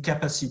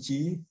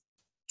capacity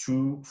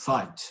to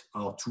fight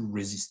or to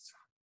resist.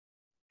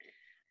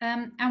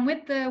 And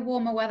with the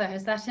warmer weather,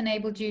 has that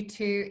enabled you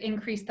to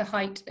increase the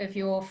height of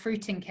your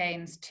fruiting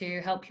canes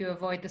to help you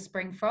avoid the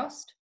spring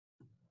frost?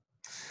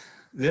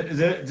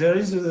 There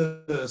is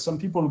some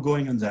people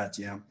going on that,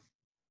 yeah.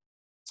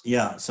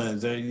 Yeah, so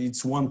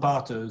it's one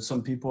part.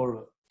 Some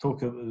people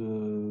talk, but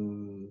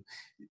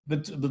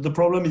the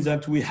problem is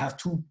that we have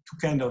two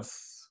kind of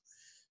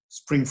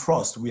spring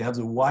frost. We have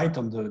the white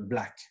and the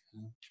black.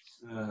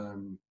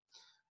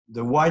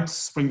 The white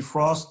spring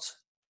frost,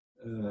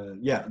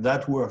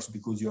 that works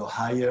because you're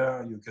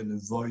higher. You can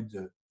avoid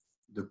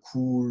the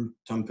cool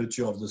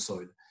temperature of the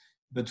soil.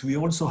 But we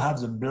also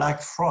have the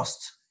black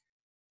frost,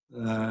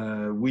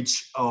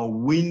 which are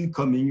wind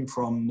coming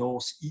from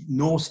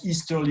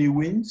northeasterly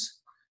winds.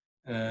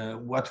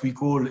 What we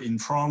call in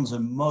France a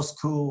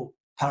Moscow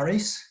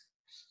Paris.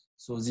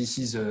 So this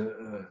is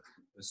a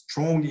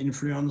strong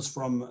influence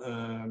from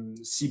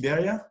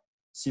Siberia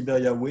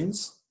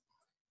winds,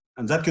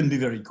 and that can be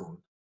very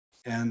cold.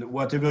 And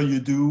whatever you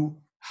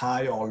do,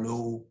 high or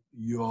low,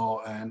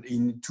 and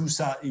in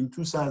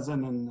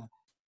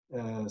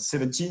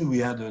 2017 we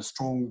had a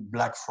strong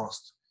black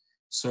frost.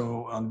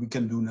 So and we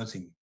can do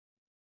nothing.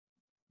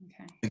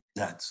 Okay.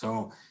 That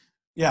so.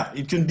 Yeah,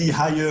 it can be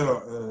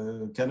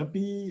higher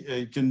canopy.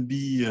 It can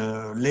be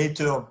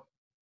later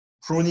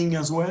pruning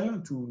as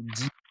well, to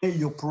delay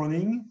your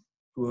pruning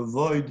to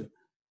avoid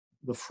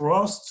the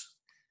frost.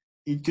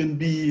 It can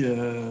be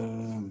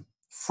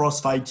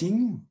frost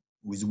fighting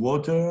with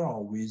water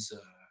or with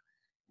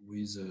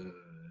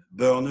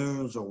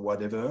burners or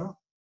whatever.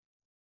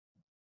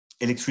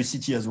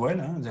 Electricity as well.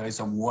 Huh? There are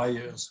some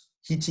wires,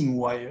 heating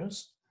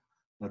wires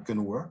that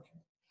can work.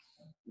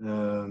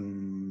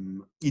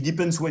 It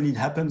depends when it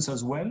happens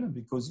as well,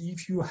 because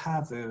if you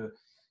have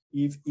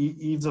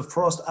if the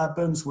frost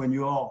happens when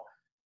you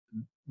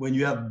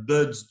have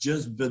buds,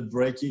 just bud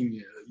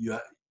breaking,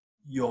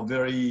 you're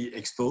very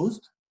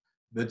exposed.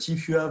 But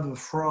if you have a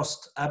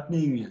frost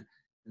happening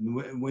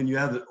and when you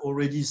have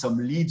already some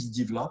leaves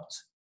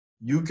developed,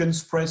 you can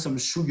spray some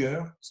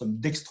sugar, some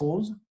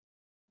dextrose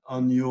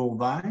on your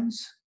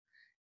vines,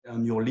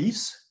 on your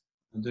leaves.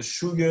 And the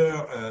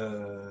sugar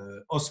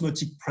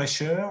osmotic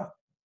pressure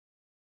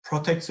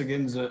protects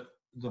against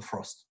the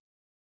frost.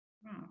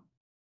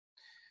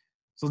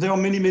 So there are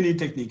many, many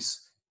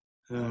techniques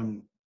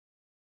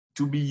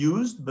to be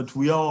used, but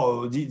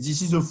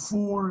this is a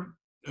full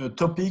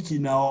topic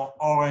in our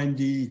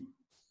R&D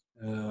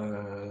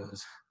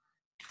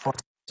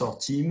our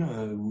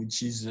team,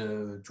 which is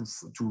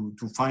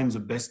to find the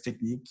best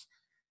technique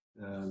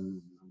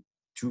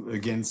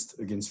against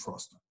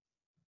frost.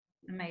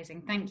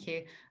 Amazing, thank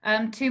you.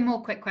 Two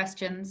more quick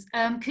questions.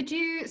 Could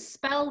you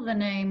spell the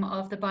name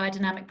of the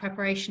biodynamic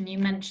preparation you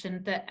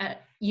mentioned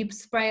that you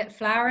spray at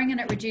flowering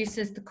and it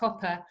reduces the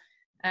copper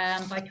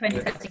by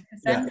 20-30%?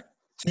 Yeah.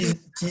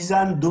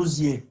 Tisane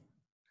d'osier.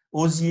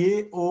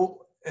 Osier,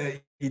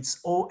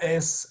 it's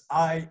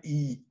O-S-I-E-R.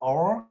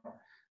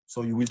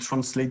 So you will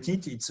translate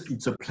it.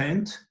 It's a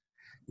plant.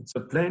 It's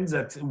a plant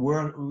that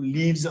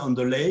lives on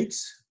the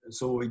lakes.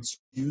 So it's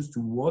used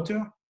to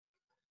water.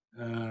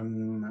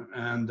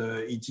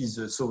 It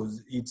is so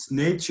its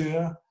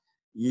nature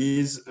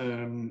is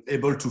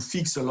able to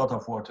fix a lot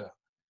of water.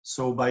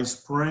 So by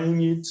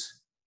spraying it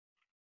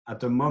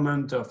at a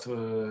moment of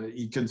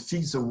it can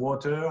fix the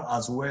water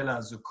as well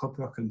as the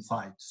copper can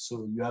fight.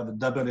 So you have a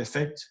double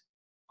effect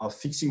of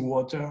fixing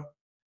water.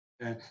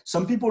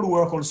 Some people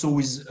work also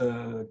with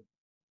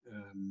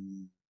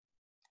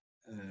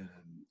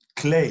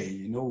clay,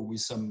 you know,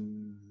 with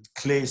some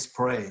clay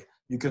spray.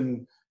 You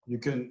can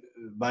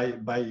by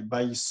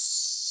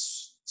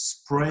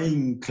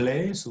spraying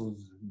clay, so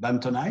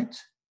bentonite,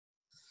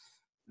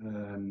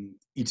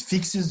 it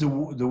fixes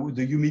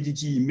the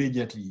humidity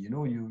immediately. You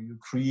know, you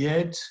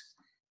create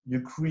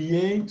the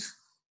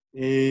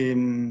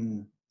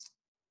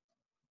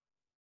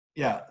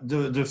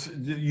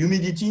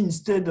humidity,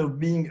 instead of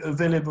being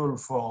available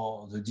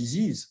for the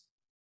disease,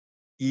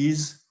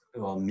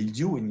 or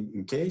mildew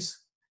in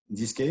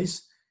this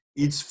case,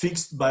 it's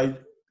fixed by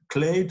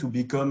clay to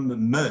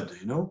become mud,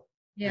 you know?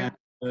 Yeah.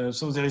 And,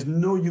 so there is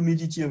no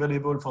humidity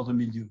available for the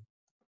mildew.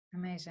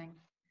 Amazing.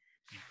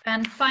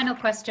 And final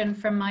question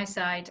from my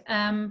side.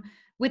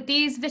 With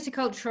these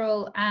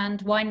viticultural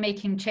and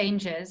winemaking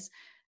changes,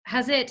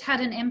 has it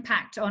had an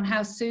impact on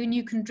how soon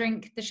you can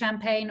drink the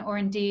champagne or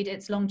indeed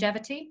its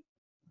longevity?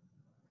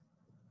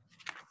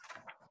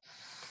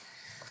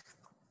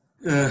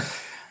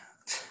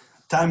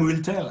 Time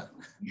will tell.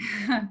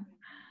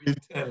 Will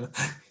tell.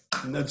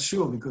 I'm not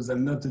sure because I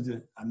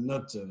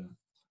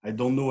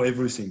don't know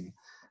everything.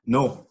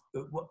 No,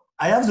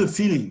 I have the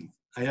feeling.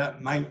 I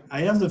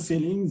have the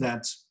feeling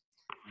that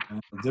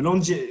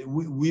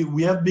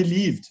we have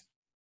believed,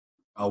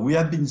 or we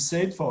have been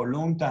said for a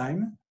long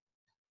time,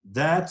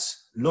 that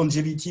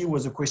longevity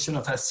was a question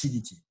of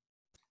acidity.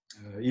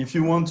 If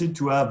you wanted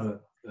to have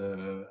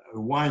a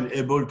wine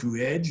able to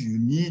age, you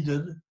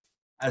needed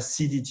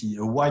acidity.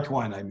 A white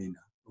wine, I mean,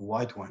 a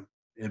white wine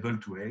able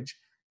to age,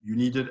 you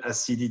needed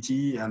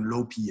acidity and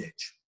low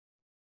pH.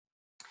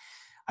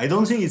 I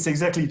don't think it's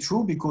exactly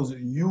true, because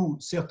you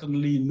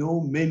certainly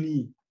know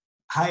many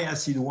high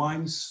acid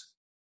wines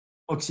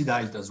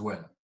oxidized as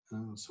well.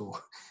 So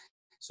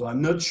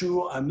I'm not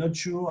sure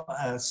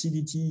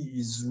acidity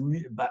is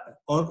but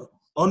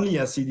only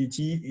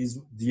acidity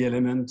is the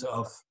element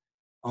of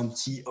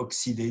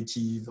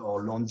anti-oxidative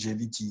or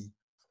longevity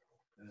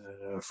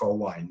for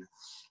wine.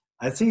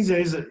 I think there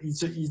is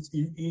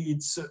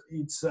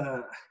it's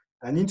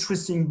an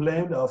interesting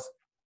blend of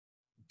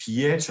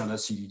pH and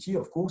acidity.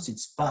 Of course,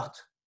 it's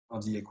part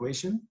of the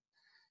equation,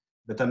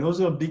 but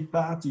another big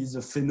part is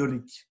the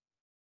phenolic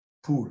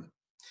pool.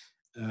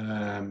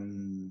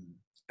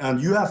 And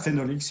you have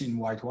phenolics in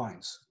white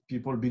wines.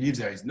 People believe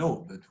there is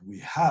no, but we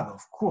have,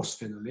 of course,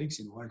 phenolics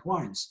in white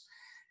wines.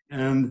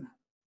 And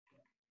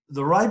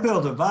the riper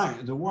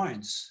the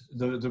wines,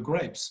 the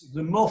grapes,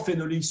 the more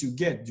phenolics you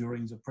get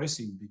during the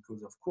pressing,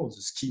 because of course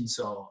the skins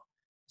are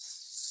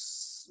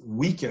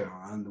weaker,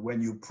 and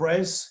when you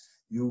press,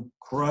 you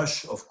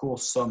crush, of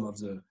course, some of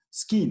the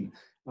skin,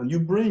 and you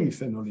bring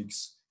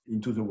phenolics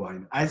into the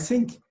wine. I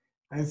think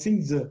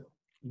the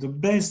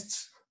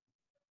best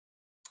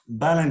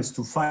balance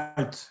to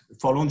fight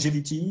for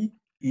longevity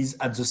is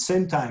at the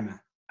same time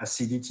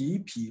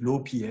acidity, low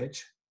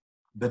pH,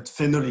 but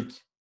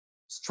phenolic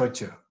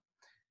structure.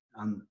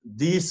 And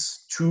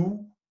these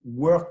two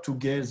work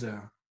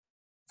together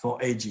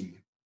for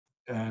aging.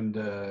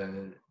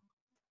 And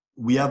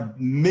we have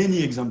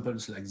many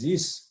examples like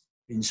this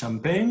in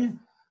Champagne.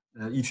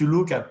 If you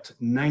look at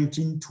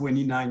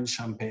 1929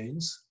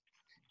 champagnes,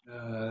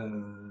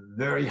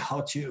 very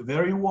hot year,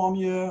 very warm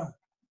year,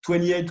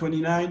 28,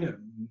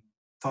 29,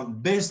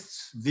 found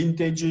best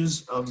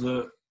vintages of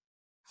the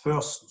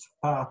first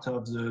part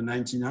of the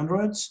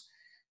 1900s,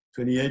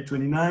 28,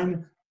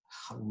 29,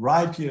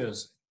 ripe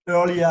years,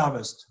 early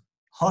harvest,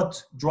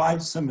 hot, dry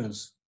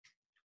summers,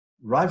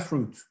 ripe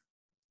fruit,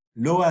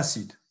 low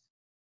acid.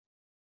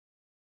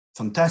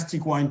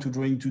 Fantastic wine to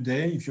drink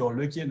today if you're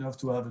lucky enough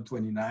to have a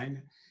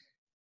 29.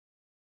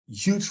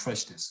 Huge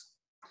freshness.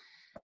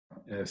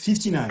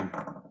 59,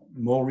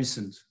 more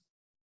recent.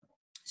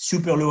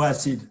 Super low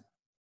acid,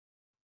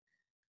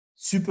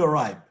 super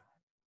ripe,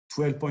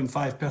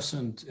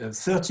 12.5%,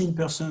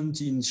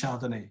 13% in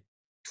Chardonnay,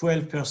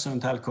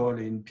 12% alcohol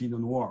in Pinot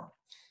Noir.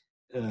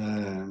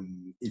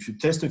 If you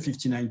test a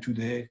 59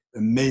 today,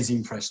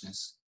 amazing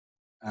freshness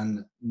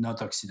and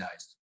not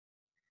oxidized.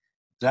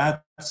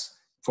 That's,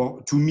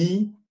 to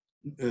me,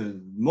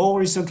 more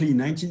recently,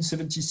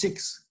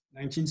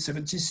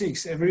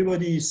 1976,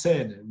 everybody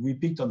said, we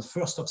picked on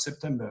 1st of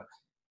September,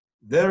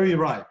 very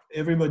ripe.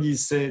 Everybody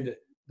said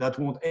that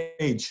won't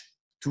age,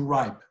 too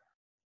ripe,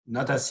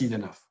 not acid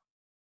enough.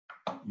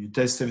 You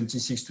test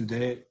 76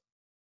 today,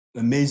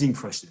 amazing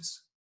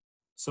freshness.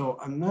 So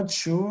I'm not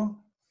sure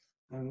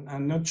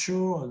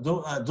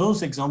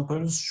those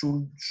examples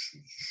should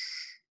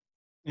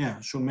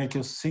make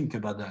us think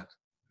about that.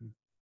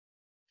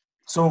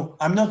 So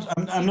I'm not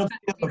scared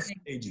of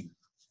aging.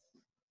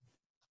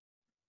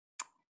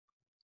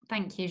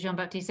 Thank you,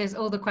 Jean-Baptiste. There's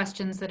all the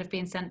questions that have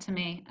been sent to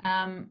me.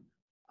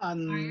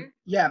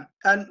 Yeah,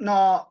 and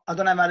no, I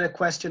don't have other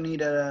question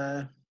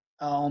either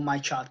on my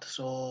chat.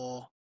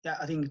 So yeah,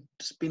 I think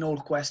it's been all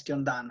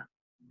question done.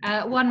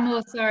 One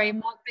more, sorry.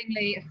 Mark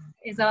Bingley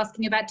is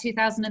asking about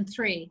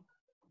 2003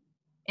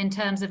 in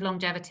terms of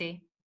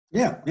longevity.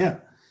 Yeah.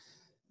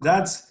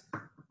 That's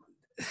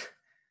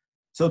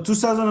so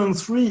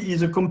 2003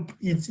 is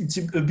it's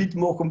a bit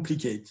more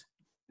complicated.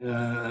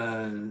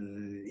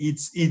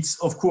 It's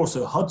of course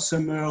a hot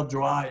summer,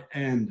 dry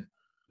and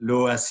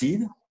low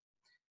acid,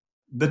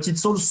 but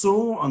it's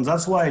also, and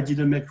that's why I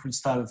didn't make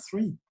Cristal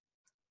 3.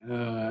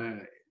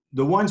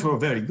 The wines were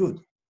very good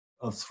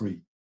of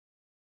 3.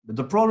 But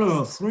the problem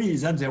of 3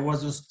 is that there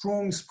was a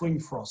strong spring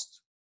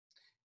frost.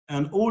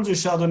 And all the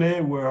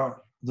Chardonnay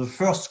were, the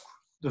first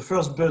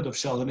bud of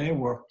Chardonnay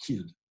were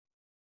killed.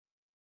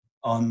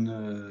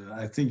 On,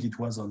 I think it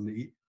was on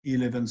the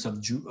 11th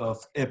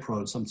of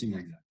April, something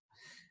like that.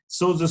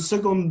 So the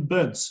second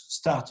buds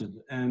started,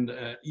 and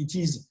it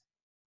is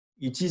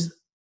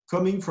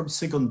coming from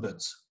second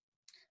buds.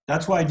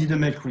 That's why I didn't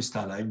make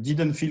Cristal. I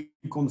didn't feel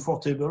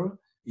comfortable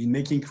in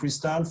making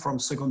Cristal from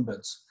second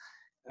buds.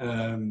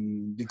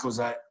 Because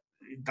it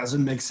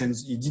doesn't make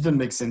sense. It didn't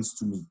make sense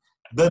to me.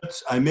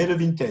 But I made a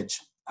vintage.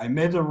 I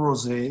made a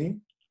rosé,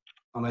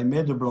 and I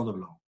made a blanc de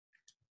blanc.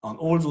 And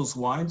all those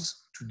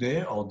wines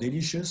today are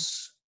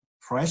delicious,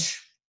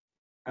 fresh,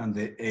 and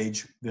they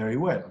age very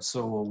well.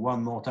 So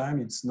one more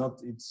time, it's a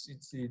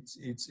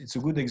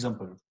good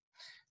example.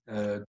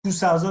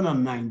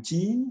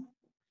 2019,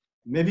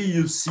 maybe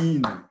you've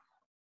seen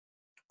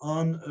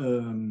on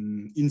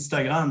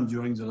Instagram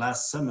during the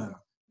last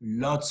summer,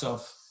 lots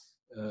of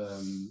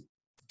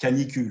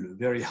canicule,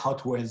 very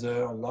hot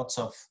weather, lots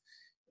of,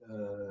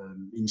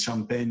 in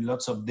Champagne,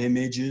 lots of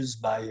damages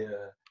by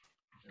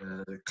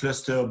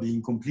cluster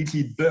being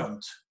completely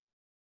burnt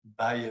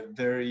by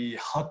very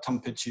hot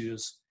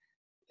temperatures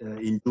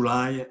in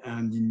July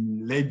and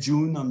in late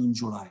June and in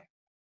July.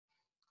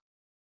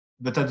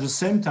 But at the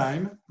same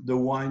time, the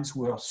wines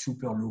were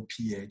super low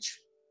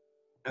pH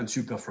and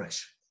super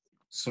fresh.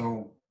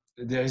 So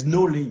there is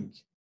no link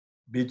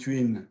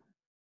between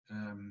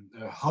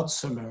a hot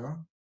summer,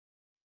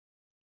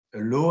 a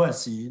low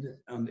acid,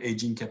 and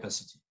aging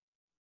capacity.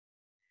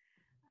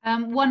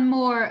 One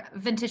more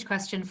vintage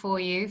question for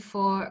you,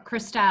 for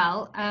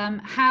Cristal.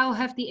 How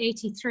have the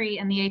 83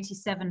 and the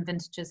 87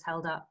 vintages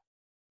held up?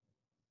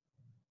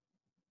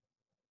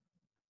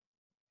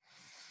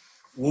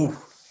 Oh,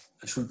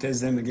 I should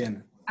test them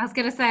again. I was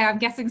going to say, I'm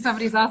guessing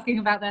somebody's asking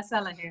about their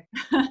cellar here.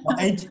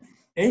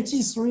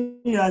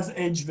 83 has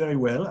aged very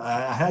well.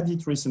 I had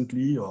it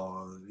recently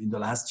or in the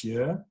last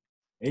year.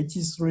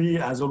 83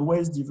 has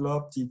always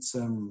developed it's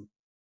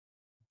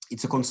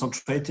a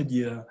concentrated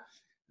year,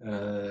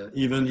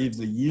 even if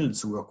the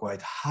yields were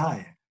quite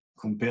high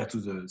compared to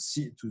the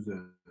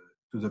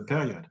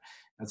period.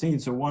 I think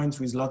it's a wine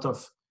with a lot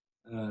of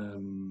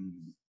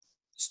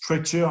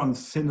structure and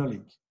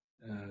phenolic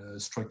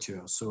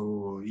structure.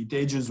 So it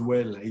ages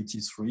well,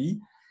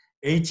 83.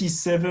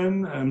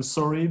 87, I'm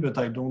sorry, but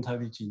I don't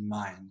have it in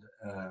mind.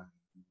 I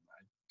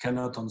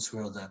cannot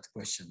answer that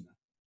question.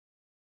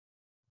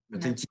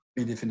 But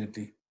 83,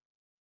 definitely.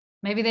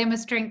 Maybe they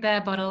must drink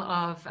their bottle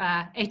of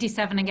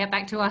 87 and get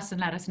back to us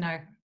and let us know.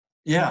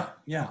 Yeah,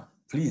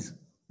 please.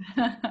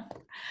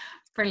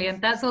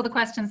 Brilliant. That's all the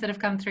questions that have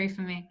come through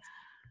for me.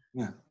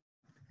 Yeah.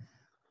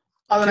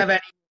 I don't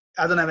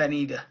have any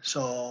either.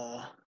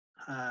 So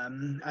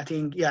I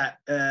think,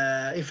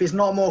 if it's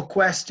no more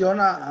question,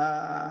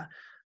 I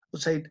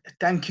would say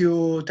thank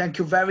you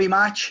very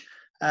much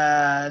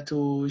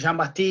to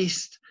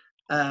Jean-Baptiste,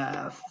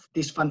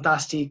 these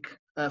fantastic,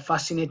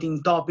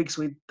 fascinating topics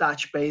we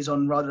touch base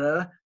on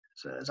Roederer.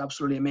 it's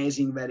absolutely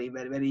amazing, very,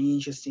 very, very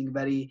interesting,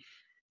 very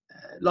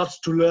lots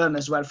to learn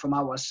as well from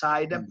our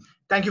side.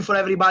 Thank you for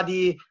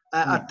everybody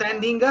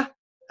attending,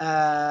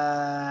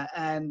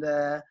 and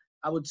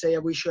I would say I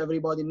wish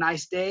everybody a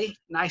nice day,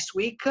 nice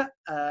week.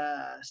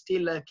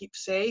 Still keep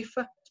safe,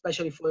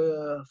 especially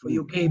for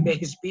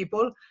UK-based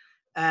people.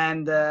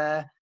 And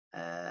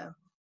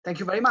thank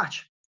you very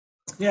much.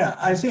 Yeah,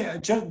 I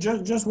think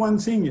just one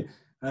thing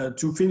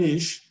to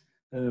finish,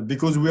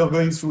 because we are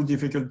going through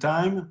difficult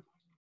time.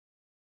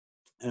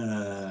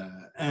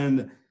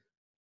 And,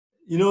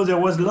 you know, there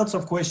was lots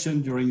of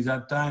questions during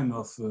that time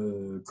of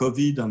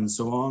COVID and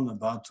so on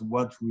about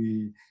what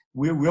we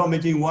are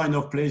making wine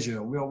of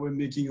pleasure. We are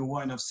making a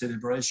wine of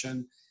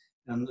celebration.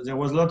 And there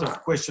was a lot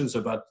of questions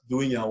about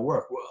doing our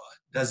work. Well,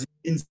 does it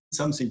mean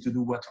something to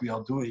do what we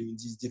are doing in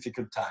this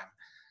difficult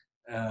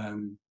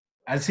time?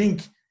 I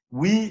think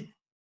we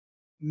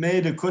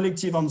made a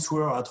collective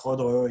answer at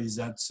Roederer is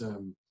that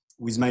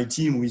with my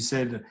team, we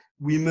said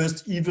we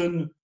must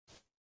even,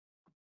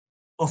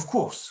 of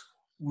course,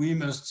 we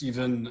must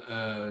even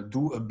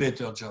do a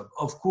better job.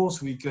 Of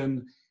course, we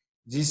can.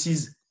 This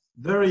is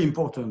very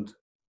important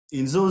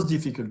in those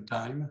difficult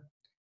times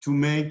to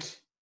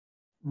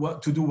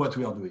do what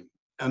we are doing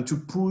and to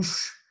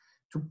push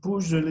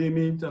the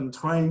limit and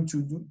trying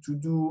to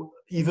do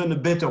even a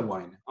better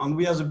wine. And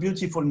we have a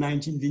beautiful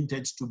 19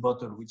 vintage to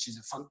bottle, which is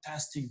a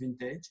fantastic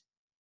vintage.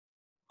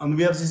 And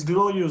we have this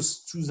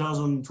glorious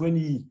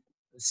 2020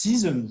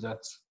 season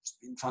that's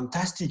been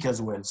fantastic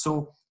as well.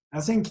 So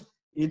I think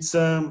it's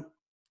a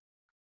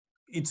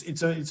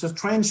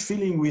strange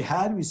feeling we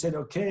had. We said,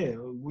 okay,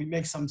 we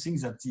make something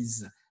that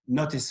is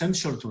not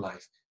essential to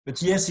life.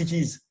 But yes, it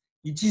is.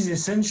 It is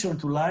essential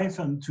to life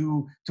and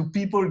to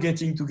people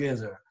getting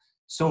together.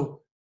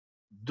 So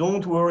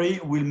don't worry,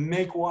 we'll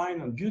make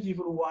wine and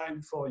beautiful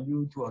wine for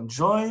you to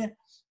enjoy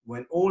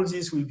when all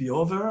this will be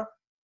over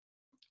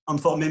and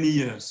for many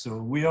years.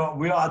 So we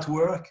are at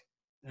work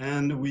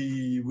and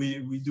we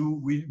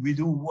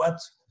do what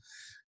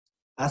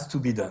has to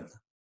be done.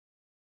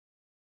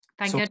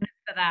 Thank goodness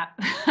for that.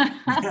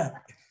 Yeah.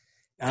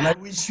 And I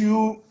wish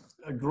you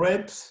a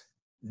great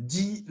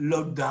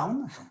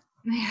de-lockdown.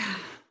 Yeah.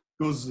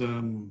 Because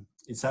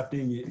it's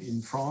happening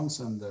in France,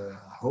 and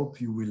I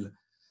hope you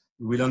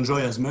will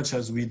enjoy as much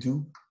as we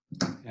do,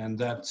 and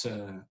that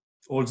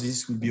all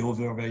this will be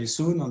over very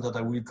soon, and that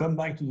I will come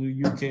back to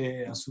the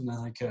UK as soon as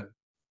I can.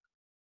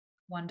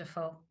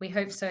 Wonderful. We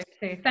hope so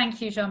too.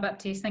 Thank you,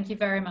 Jean-Baptiste. Thank you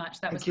very much.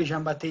 Thank you,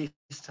 Jean-Baptiste.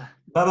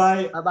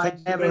 Bye-bye. Bye-bye, Thank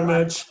you very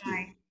much.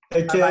 Bye.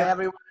 Take care. Bye-bye,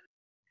 everyone.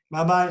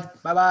 Bye-bye.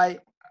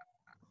 Bye-bye.